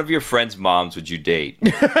 Which one of your friends' moms would you date?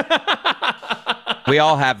 We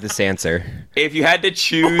all have this answer. If you had to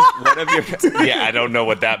choose one of your... Yeah, I don't know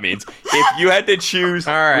what that means. If you had to choose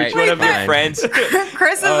All right, which one of your fine. friends...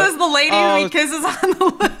 Chris is the lady who he kisses on the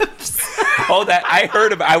lips. Oh, that I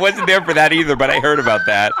heard about. I wasn't there for that either, but I heard about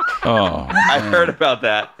that. Oh, I heard about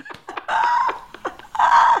that.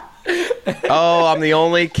 Oh, I'm the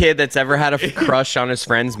only kid that's ever had a crush on his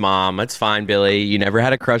friend's mom. It's fine, Billy. You never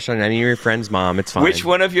had a crush on any of your friend's mom. It's fine. Which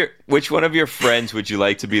one of your friends would you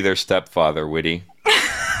like to be their stepfather, Woody?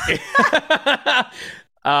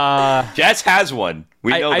 Jess has one.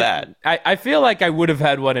 We know that. I feel like I would have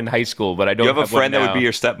had one in high school, but I don't. You have a friend one that now. would be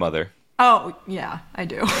your stepmother. Oh, yeah, I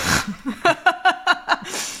do.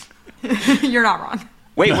 You're not wrong.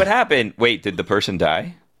 Wait, what happened? Wait, did the person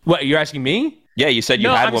die? What, you're asking me? Yeah, you said you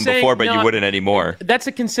No, had I'm one saying- before, but no, you wouldn't anymore. That's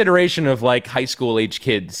a consideration of like high school age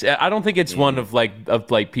kids. I don't think it's one of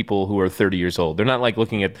like people who are 30 years old. They're not like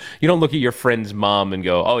looking at. You don't look at your friend's mom and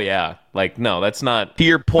go, "Oh yeah." Like no, that's not. To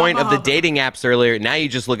your point of the dating apps earlier, now you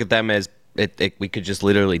just look at them as we could just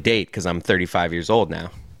literally date because I'm 35 years old now.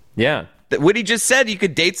 Yeah. Woody just said you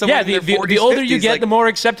could date someone Yeah, in their the 40s, older you 50s, get, like, the more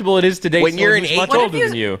acceptable it is to date when you're someone an who's much eight- older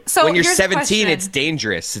than you. So when you're here's the 17, question. it's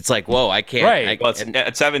dangerous. It's like, whoa, I can't. Right. Well,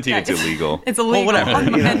 at 17, it's illegal. It's illegal whatever,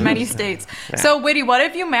 in many states. So, Whitty, what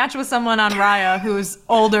if you match with someone on Raya who's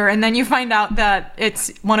older, and then you find out that it's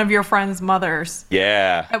one of your friend's mothers?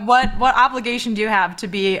 Yeah. What obligation do you have to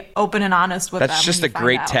be open and honest with them? That's just when a you find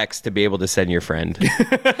great out? text to be able to send your friend.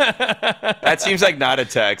 That seems like not a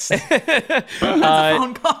text.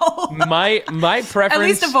 Phone call. My preference. At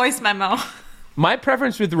least a voice memo. My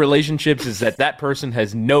preference with relationships is that person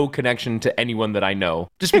has no connection to anyone that I know,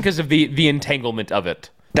 just because of the entanglement of it.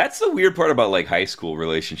 That's the weird part about like high school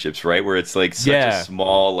relationships, right? Where it's like such Yeah. a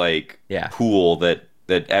small like Yeah. pool that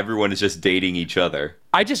everyone is just dating each other.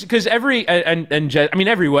 I just because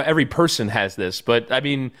every person has this, but I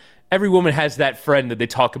mean every woman has that friend that they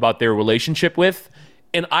talk about their relationship with,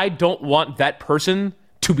 and I don't want that person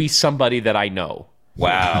to be somebody that I know.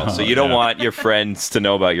 Wow. So you don't want your friends to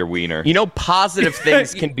know about your wiener. You know, positive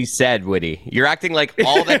things can be said, Woody. You're acting like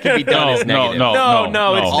all that can be done is negative.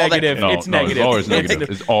 No, it's All that- negative. no, it's no, it's negative. always negative.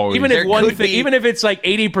 It's always even There if one could thing, be- even if it's like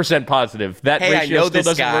 80% positive, that Hey, I ratio know still this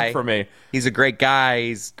doesn't guy. work for me. He's a great guy.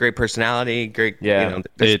 He's great personality. Great. Yeah. You know,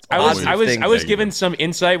 there's It's I positive was things. given some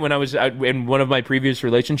insight when I was in one of my previous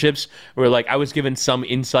relationships where like I was given some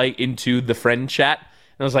insight into the friend chat,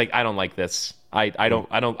 and I was like, I don't like this. I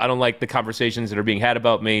don't like the conversations that are being had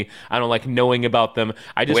about me. I don't like knowing about them.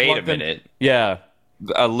 I just Wait want a them- minute. Yeah.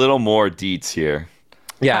 A little more deets here.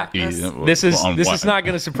 Yeah. This is not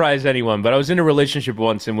going to surprise anyone, but I was in a relationship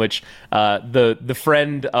once in which the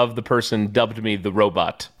friend of the person dubbed me the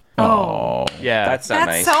robot. Oh, Yeah. That's not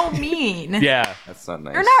that's nice. so mean. yeah. That's not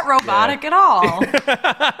nice. You're not robotic at all.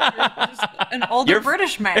 You're just an older You're-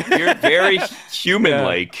 British man. You're very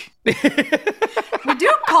human-like. We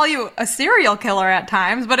do call you a serial killer at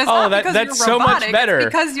times, but it's Oh, not because that's you're so much robotic. better. It's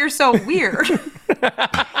because you're so weird.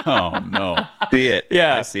 Oh no. See it.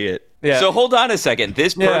 Yeah. I see it. Yeah. So hold on a second.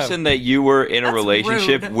 This Yeah. person that you were in a That's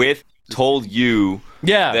relationship rude. with told you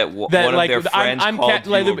Yeah, that, one like, of their friends called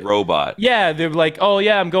you a robot. Yeah, they're like, oh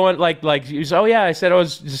yeah, I'm going oh yeah, I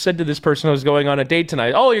said to this person I was going on a date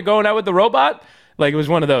tonight. Oh, you're going out with the robot? Like it was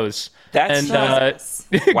one of those. That's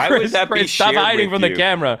why would that be stop shared hiding with from the you?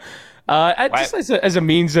 camera. Just as a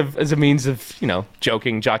means of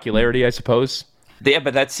joking jocularity, I suppose. Yeah,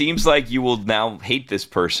 but that seems like you will now hate this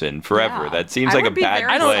person forever. Yeah. That seems I like a would be bad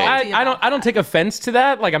very play. salty. I don't take offense to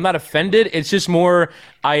that. Like I'm not offended. It's just more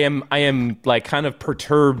I am like kind of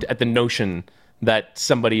perturbed at the notion that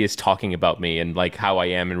somebody is talking about me and like how I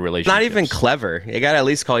am in relationships. Not even clever. You gotta at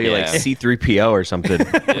least call you like Yeah. C3PO or something.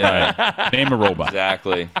 Right. Name a robot.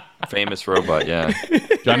 Exactly. Famous robot, yeah.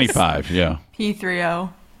 Johnny Five. Yeah.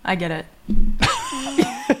 P30. I get it.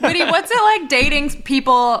 Woody, what's it like dating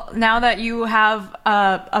people now that you have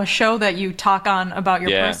a show that you talk on about your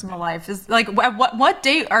Yeah. personal life? Is like what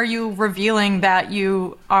date are you revealing that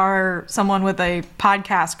you are someone with a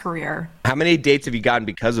podcast career? How many dates have you gotten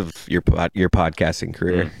because of your podcasting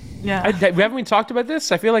career? Yeah. haven't we talked about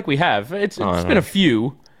this? I feel like we have. It's been a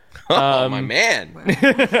few. Oh, my man.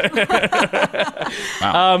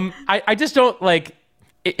 I just don't like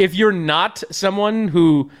if you're not someone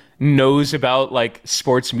who knows about like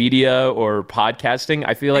sports media or podcasting.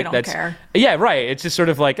 I feel like don't that's care. Yeah, right. It's just sort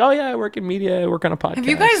of like, oh yeah, I work in media, I work on a podcast. Have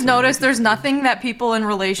you guys noticed there's nothing that people in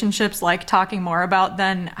relationships like talking more about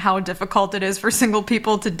than how difficult it is for single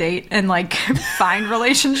people to date and like find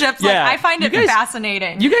relationships? Yeah. Like I find it You guys-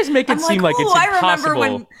 fascinating. you guys make it I'm seem like it's "Ooh,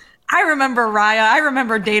 impossible." I remember Raya. I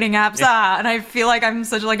remember dating apps. And I feel like I'm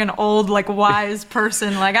such like an old, like wise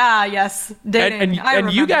person. Like yes, dating.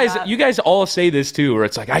 And you guys that. you guys all say this too, where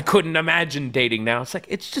it's like I couldn't imagine dating now. It's like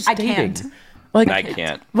it's just I dating. can't. Like I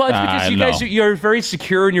can't. Well, it's because you guys no. you're very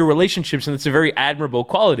secure in your relationships, and it's a very admirable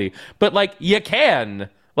quality. But like you can,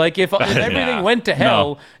 like if everything Yeah. went to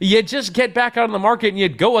hell, you just get back on the market and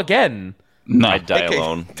you'd go again. No, I'd die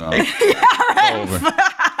alone. over.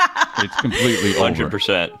 It's completely over.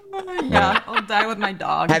 100%. Yeah, I'll die with my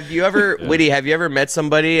dog. Have you ever, Whitty, have you ever met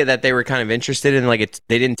somebody that they were kind of interested in, like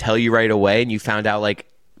they didn't tell you right away and you found out like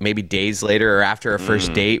maybe days later or after a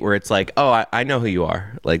first date where it's like, oh, I know who you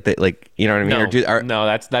are. Like, you know what I mean? No, no,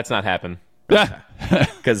 that's not happened.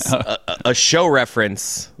 Because a show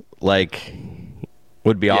reference, like,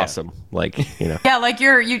 would be awesome. Like, you know. Yeah, like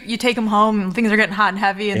you take them home and things are getting hot and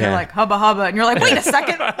heavy and they're Yeah. like hubba hubba and you're like, wait a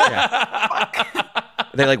second.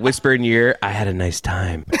 They like whisper in your ear, I had a nice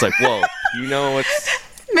time. It's like, whoa, you know what's...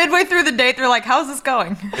 Midway through the date, they're like, how's this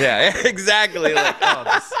going? Yeah, exactly. Like,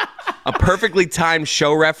 a perfectly timed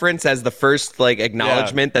show reference as the first like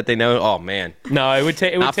acknowledgement that they know. Oh man, No, it would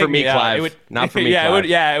take. It would Not take for me, out. Clive. It would, Not for me, Yeah, Clive.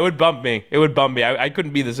 it would bump me. It would bump me. I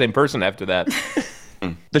couldn't be the same person after that.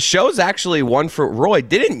 the show's actually one for Roy.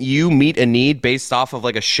 Didn't you meet a need based off of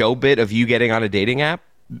like a show bit of you getting on a dating app?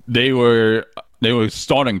 They were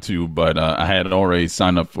starting to, but I had already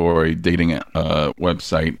signed up for a dating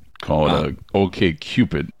website called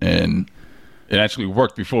OkCupid, and it actually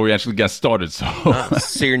worked before we actually got started. So,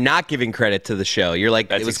 So you're not giving credit to the show. You're like,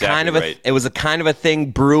 That's it was exactly kind of right. it was a kind of a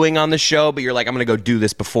thing brewing on the show, but you're like, I'm gonna go do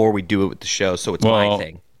this before we do it with the show, so it's my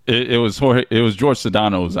thing. it was George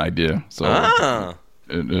Sedano's idea. So Ah.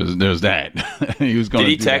 there's that. He was going.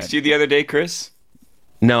 Did he text you the other day, Chris?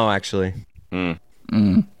 No, actually.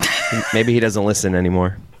 Maybe he doesn't listen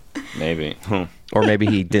anymore, Maybe. or maybe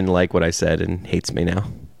he didn't like what I said and hates me now.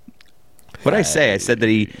 What I say? I said that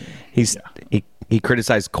he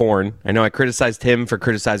criticized corn. I know I criticized him for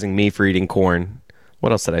criticizing me for eating corn.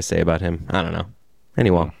 What else did I say about him? I don't know.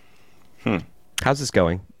 Anyway, how's this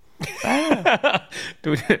going?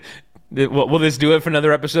 Will this do it for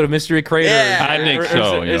another episode of Mystery Crate? Yeah, I think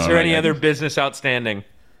so, Is you there know, any like- other business outstanding?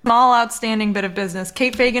 Small outstanding bit of business.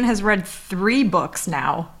 Kate Fagan has read 3 books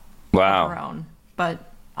now of her Wow. own, but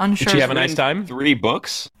unsure. Did she have a nice time? 3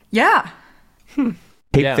 books? Yeah. Kate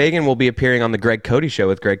Yeah. Fagan will be appearing on the Greg Cody Show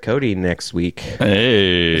with Greg Cody next week.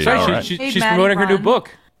 Hey, Sorry, all right. she's Hey, Maddie promoting her new Run.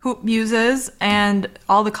 book. Hoop Muses and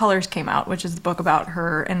All the Colors came out, which is the book about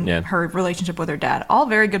her and Yeah. her relationship with her dad. All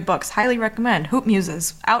very good books. Highly recommend. Hoop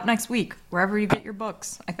Muses out next week, wherever you get your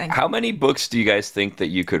books, I think. How many books do you guys think that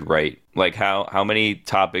you could write? Like how many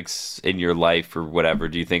topics in your life or whatever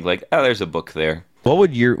do you think like, oh, there's a book there? What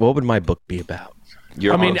would my book be about?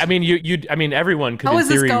 Your I mean, everyone could How in is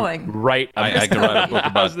this theory going? write. I could write a book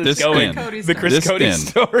about How's this going? skin. Cody's The turn. Chris This Cody skin.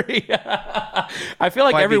 story. I feel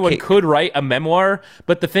like Why be everyone Kate- could write a memoir,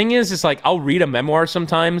 but the thing is like I'll read a memoir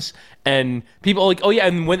sometimes, and people are like, oh yeah,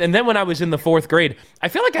 and then when I was in the 4th grade, I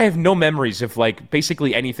feel like I have no memories of like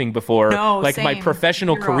basically anything before No, like my same.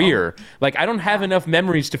 professional Zero. career. Like I don't have enough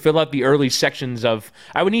memories to fill out the early sections of.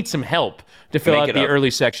 I would need some help to fill Make out it the up.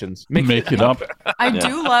 early sections. Make it up. I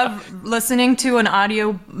do love listening to an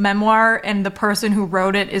audio memoir and the person who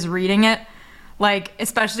wrote it is reading it. Like,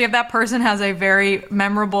 especially if that person has a very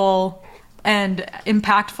memorable and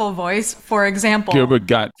impactful voice. For example, Gilbert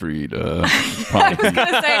Gottfried. I was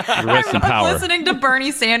gonna say, Rest in I'm power. listening to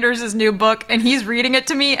Bernie Sanders' new book, and he's reading it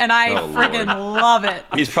to me, and I Oh, friggin' love it.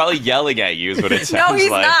 He's probably yelling at you is what it sounds No, he's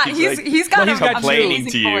like. not. He's got he's a got complaining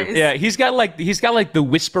amazing to you. voice. Yeah, he's got like the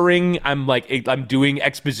whispering. I'm doing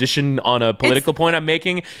exposition on a political point I'm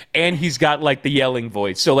making, and he's got like the yelling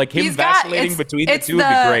voice. So like him He's got- vacillating it's- between the it's two would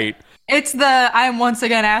be great. It's the I'm once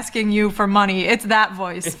again asking you for money. It's that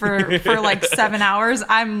voice for like 7 hours.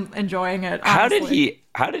 I'm enjoying it. How did honestly. he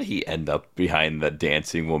How did he end up behind that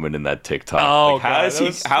dancing woman in that TikTok? Oh, like, how God, is that he?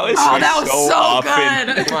 was- How is Oh, he that was so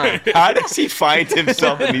often? good. How does he find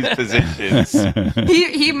himself in these positions?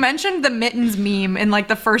 He mentioned the mittens meme in like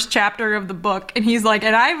the first chapter of the book, and he's like,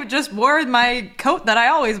 and I just wore my coat that I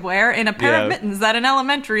always wear and a pair Yeah. of mittens that an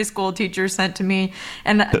elementary school teacher sent to me,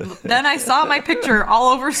 and then I saw my picture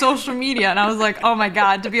all over social media, and I was like, oh my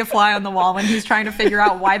god, to be a fly on the wall when he's trying to figure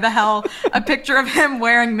out why the hell a picture of him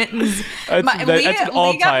wearing mittens. That's an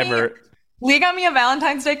all-timer. Lee got me a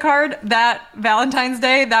Valentine's Day card. That Valentine's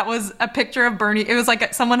Day, that was a picture of Bernie. It was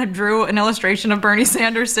like someone had drew an illustration of Bernie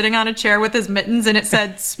Sanders sitting on a chair with his mittens, and it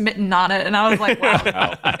said "smitten" on it. And I was like, wow,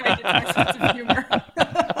 I get my sense of humor.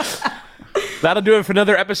 That'll do it for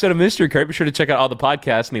another episode of Mystery Crate. Be sure to check out all the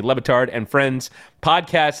podcasts in the Levitard and Friends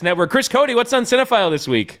Podcast Network. Chris Cody, what's on Cinephile this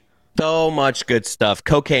week? So much good stuff.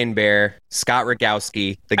 Cocaine Bear, Scott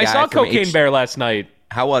Rogowski, the guy I saw from Cocaine Bear last night.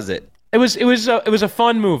 How was it? It was a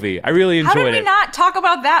fun movie. I really How enjoyed did we it. not talk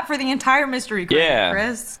about that for the entire Mystery Crate, Yeah.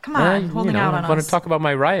 Chris? Come on, holding out on I want us. to talk about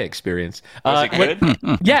my Raya experience. Was it good?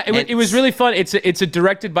 Yeah, it was really fun. It's a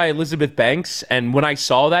directed by Elizabeth Banks, and when I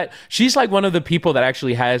saw that, she's like one of the people that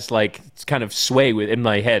actually has like kind of sway in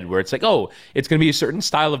my head, where it's like, oh, it's going to be a certain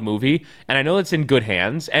style of movie, and I know it's in good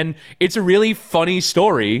hands, and it's a really funny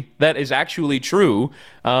story that is actually true.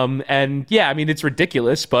 And yeah, I mean, it's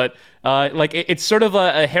ridiculous, but it's sort of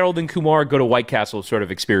a Harold and Kumar go to White Castle sort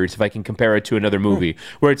of experience, if I can compare it to another movie,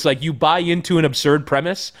 where it's like you buy into an absurd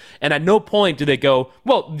premise, and at no point do they go,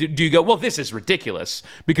 well, do you go, well, this is ridiculous,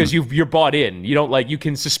 because you're bought in. You don't you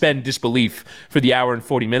can suspend disbelief for the hour and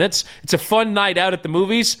 40 minutes. It's a fun night out at the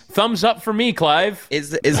movies. Thumbs up for me, Clive.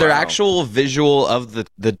 Is there actual visual of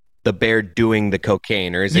the bear doing the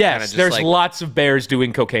cocaine, or is it kind of Yes, just there's like lots of bears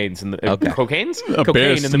doing cocaines in the cocaines. A Cocaine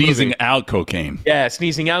bear in the sneezing movie. out cocaine. Yeah,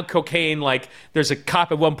 sneezing out cocaine. Like there's a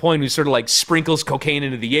cop at one point who sort of like sprinkles cocaine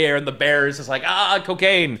into the air, and the bear is just like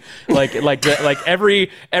cocaine. Like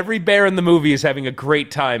every bear in the movie is having a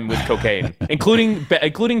great time with cocaine,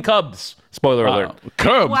 including Cubs. Spoiler alert.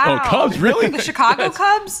 Cubs. Wow. Oh, Cubs, really? The Chicago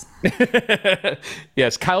Cubs?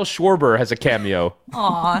 Yes, Kyle Schwarber has a cameo.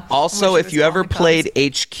 Aw. Also, Wish it if was you ever called the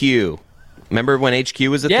played HQ, remember when HQ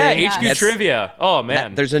was a Yeah, thing? HQ Yes. trivia. Oh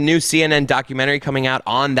man, There's a new CNN documentary coming out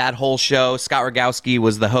on that whole show. Scott Rogowski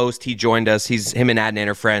was the host. He joined us. Him and Adnan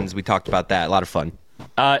are friends. We talked about that. A lot of fun.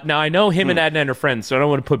 now I know him and Adnan are friends, so I don't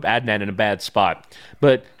want to put Adnan in a bad spot.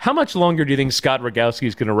 But how much longer do you think Scott Rogowski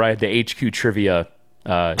is going to ride the HQ trivia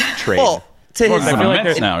train? Well, to Well, his he's I feel like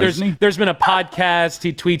Mets now, isn't he? there's been a podcast.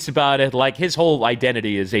 He tweets about it. Like his whole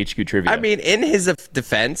identity is HQ trivia. I mean, in his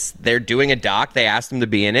defense, they're doing a doc. They asked him to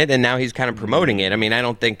be in it, and now he's kind of promoting it. I mean, I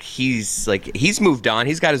don't think he's moved on.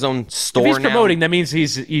 He's got his own store if he's now. promoting, that means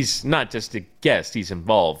he's not just a guest. He's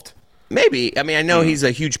involved. Maybe. I mean, I know he's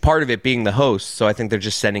a huge part of it being the host, so I think they're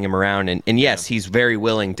just sending him around. And yes, he's very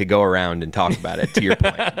willing to go around and talk about it, to your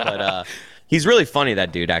point. But he's really funny,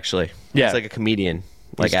 that dude, actually. Yeah. He's like a comedian,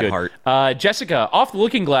 He's at good. heart. Jessica, Off the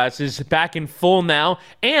Looking Glass is back in full now,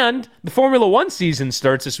 and the Formula One season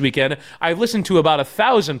starts this weekend. I've listened to about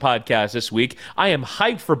 1,000 podcasts this week. I am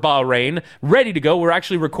hyped for Bahrain, ready to go. We're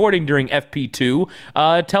actually recording during FP2.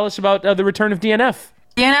 Tell us about the return of DNF.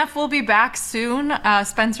 DNF will be back soon.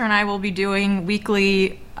 Spencer and I will be doing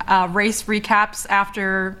weekly race recaps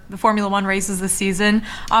after the Formula One races this season.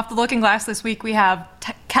 Off the Looking Glass this week, we have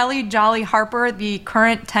Kelly Jolly Harper, the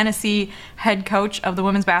current Tennessee head coach of the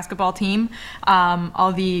women's basketball team.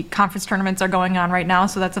 All the conference tournaments are going on right now,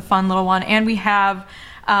 so that's a fun little one. And we have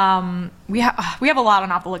a lot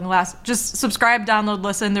on Off the Looking Glass. Just subscribe, download,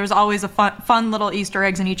 listen. There's always a fun little Easter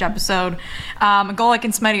eggs in each episode. Golic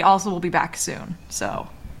and Smetty also will be back soon. So.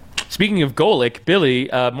 Speaking of Golic, Billy,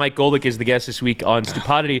 Mike Golic is the guest this week on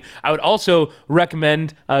Stupidity. I would also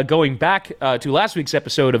recommend going back to last week's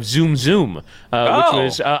episode of Zoom Zoom, which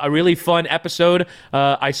was a really fun episode.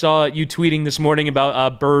 I saw you tweeting this morning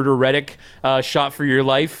about Bird or Reddick, Shot for Your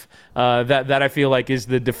Life. That I feel like is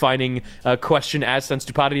the defining question asked on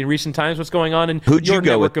Stupidity in recent times. What's going on in Who'd your you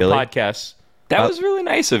go network with, of Billy? podcasts? That was really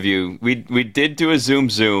nice of you. We did do a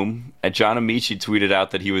Zoom, and John Amici tweeted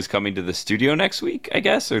out that he was coming to the studio next week, I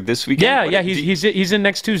guess, or this weekend. Yeah, he's in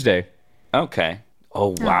next Tuesday. Okay.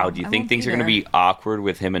 Oh wow. Do you I think won't things be are going to there. be awkward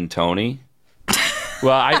with him and Tony?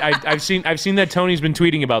 Well, I've seen that Tony's been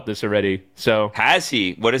tweeting about this already. So Has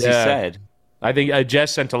he? What has he Yeah. said? I think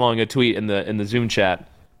Jess sent along a tweet in the Zoom chat.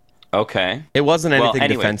 Okay. It wasn't Well, anything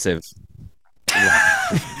anyway. defensive.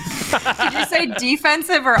 Did you say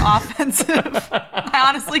defensive or offensive? I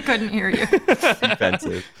honestly couldn't hear you.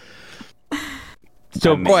 Defensive.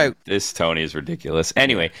 So I mean, boy- this Tony is ridiculous.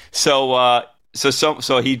 Anyway, so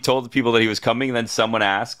he told the people that he was coming, and then someone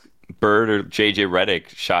asked, Bird or JJ Redick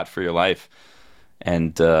shot for your life?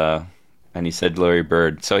 And he said Larry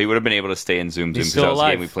Bird. So he would have been able to stay in Zoom because that was the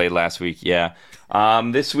game we played last week. Yeah.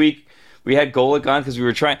 This week we had Golic on because we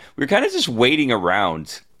were kind of just waiting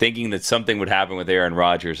around thinking that something would happen with Aaron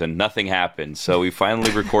Rodgers, and nothing happened. So we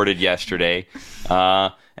finally recorded yesterday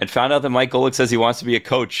and found out that Mike Golic says he wants to be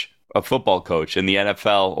a football coach in the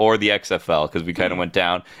NFL or the XFL, because we kind of went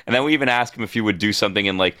down. And then we even asked him if he would do something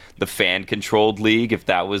in like the fan-controlled league, if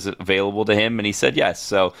that was available to him, and he said yes.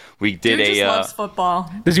 So we did Dude just loves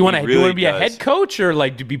football. Does he want to really be a head coach, or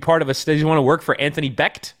like to be part of does he want to work for Anthony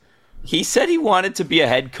Becht? He said he wanted to be a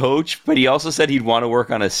head coach, but he also said he'd want to work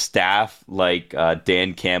on a staff like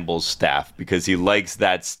Dan Campbell's staff because he likes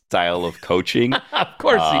that style of coaching. Of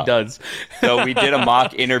course he does. So we did a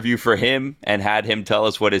mock interview for him and had him tell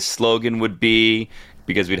us what his slogan would be,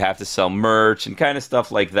 because we'd have to sell merch and kind of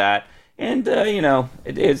stuff like that. And,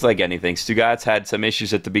 it's like anything. Stugatz had some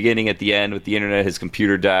issues at the beginning, at the end with the internet. His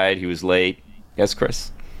computer died. He was late. Yes,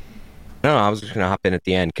 Chris? No, I was just going to hop in at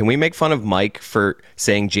the end. Can we make fun of Mike for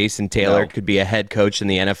saying Jason Taylor could be a head coach in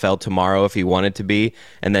the NFL tomorrow if he wanted to be,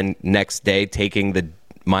 and then next day taking the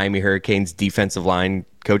Miami Hurricanes defensive line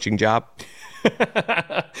coaching job?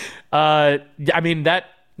 I mean, that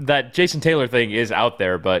Jason Taylor thing is out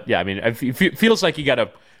there, but yeah, I mean, it feels like you got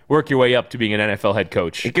to work your way up to being an NFL head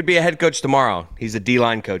coach. He could be a head coach tomorrow. He's a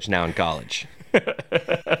D-line coach now in college.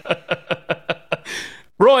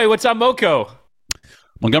 Roy, what's up, Moco?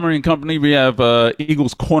 Montgomery and Company, we have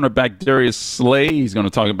Eagles cornerback Darius Slay. He's going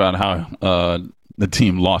to talk about how the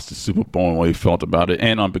team lost the Super Bowl and what he felt about it.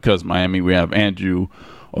 And on Because Miami, we have Andrew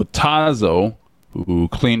Otazo, who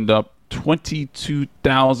cleaned up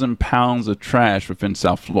 22,000 pounds of trash within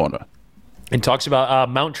South Florida. And talks about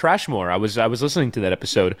Mount Trashmore. I was listening to that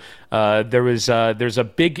episode. There's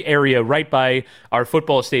a big area right by our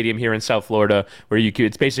football stadium here in South Florida where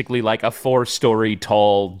it's basically like a 4-story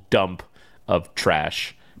tall dump of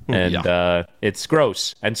trash, and it's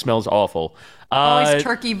gross and smells awful. Always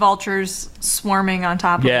turkey vultures swarming on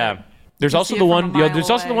top of it. Yeah. There's also the one. There's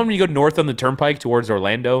also the one when you go north on the turnpike towards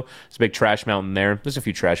Orlando. It's a big trash mountain there. There's a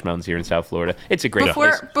few trash mountains here in South Florida. It's a great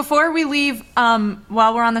place. Before we leave,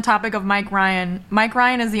 while we're on the topic of Mike Ryan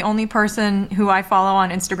is the only person who I follow on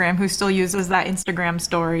Instagram who still uses that Instagram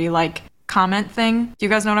story like comment thing. Do you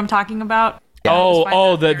guys know what I'm talking about?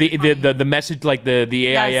 Yeah, the message, like the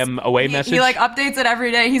AIM away message. He like updates it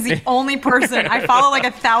every day. He's the only person. I follow like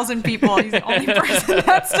 1,000 people. He's the only person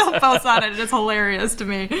that still posts on it. It's hilarious to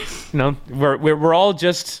me. No, we're all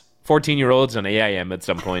just 14-year-olds on AIM at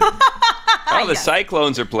some point. The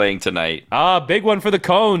Cyclones are playing tonight. Big one for the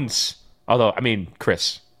Cones. Although, I mean,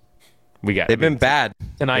 Chris, they've been bad.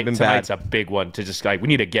 Tonight's a big one to just we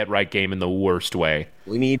need a get-right game in the worst way.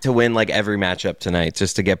 We need to win like every matchup tonight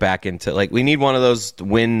just to get back into we need one of those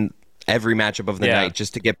win every matchup of the night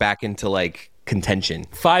just to get back into like contention.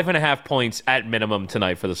 5.5 points at minimum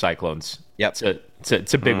tonight for the Cyclones. Yep.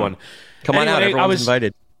 It's a big one. Come on out, everyone's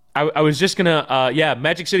invited. I was just gonna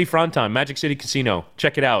Magic City Front Time, Magic City Casino.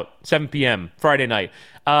 Check it out. 7 p.m. Friday night.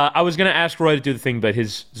 I was gonna ask Roy to do the thing, but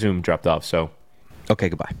his Zoom dropped off, so okay,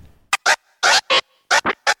 goodbye.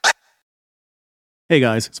 Hey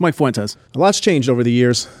guys, it's Mike Fuentes. A lot's changed over the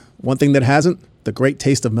years. One thing that hasn't, the great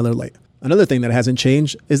taste of Miller Lite. Another thing that hasn't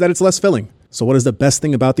changed is that it's less filling. So what is the best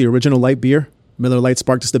thing about the original light beer? Miller Lite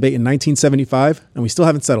sparked this debate in 1975, and we still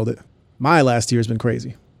haven't settled it. My last year's been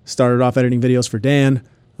crazy. Started off editing videos for Dan,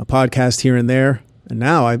 a podcast here and there, and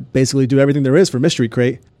now I basically do everything there is for Mystery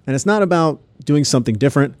Crate. And it's not about doing something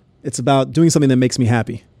different. It's about doing something that makes me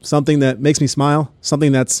happy. Something that makes me smile.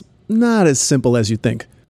 Something that's not as simple as you think.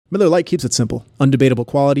 Miller Lite keeps it simple. Undebatable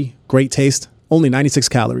quality, great taste, only 96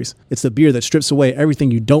 calories. It's the beer that strips away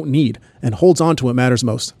everything you don't need and holds on to what matters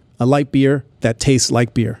most. A light beer that tastes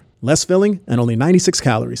like beer. Less filling and only 96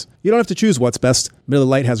 calories. You don't have to choose what's best. Miller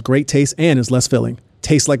Lite has great taste and is less filling.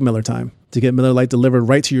 Tastes like Miller time. To get Miller Lite delivered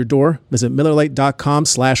right to your door, visit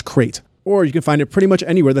MillerLite.com/crate. Or you can find it pretty much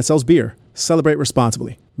anywhere that sells beer. Celebrate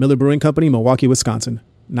responsibly. Miller Brewing Company, Milwaukee, Wisconsin.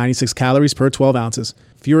 96 calories per 12 ounces.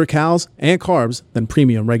 Fewer calories and carbs than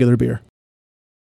premium regular beer.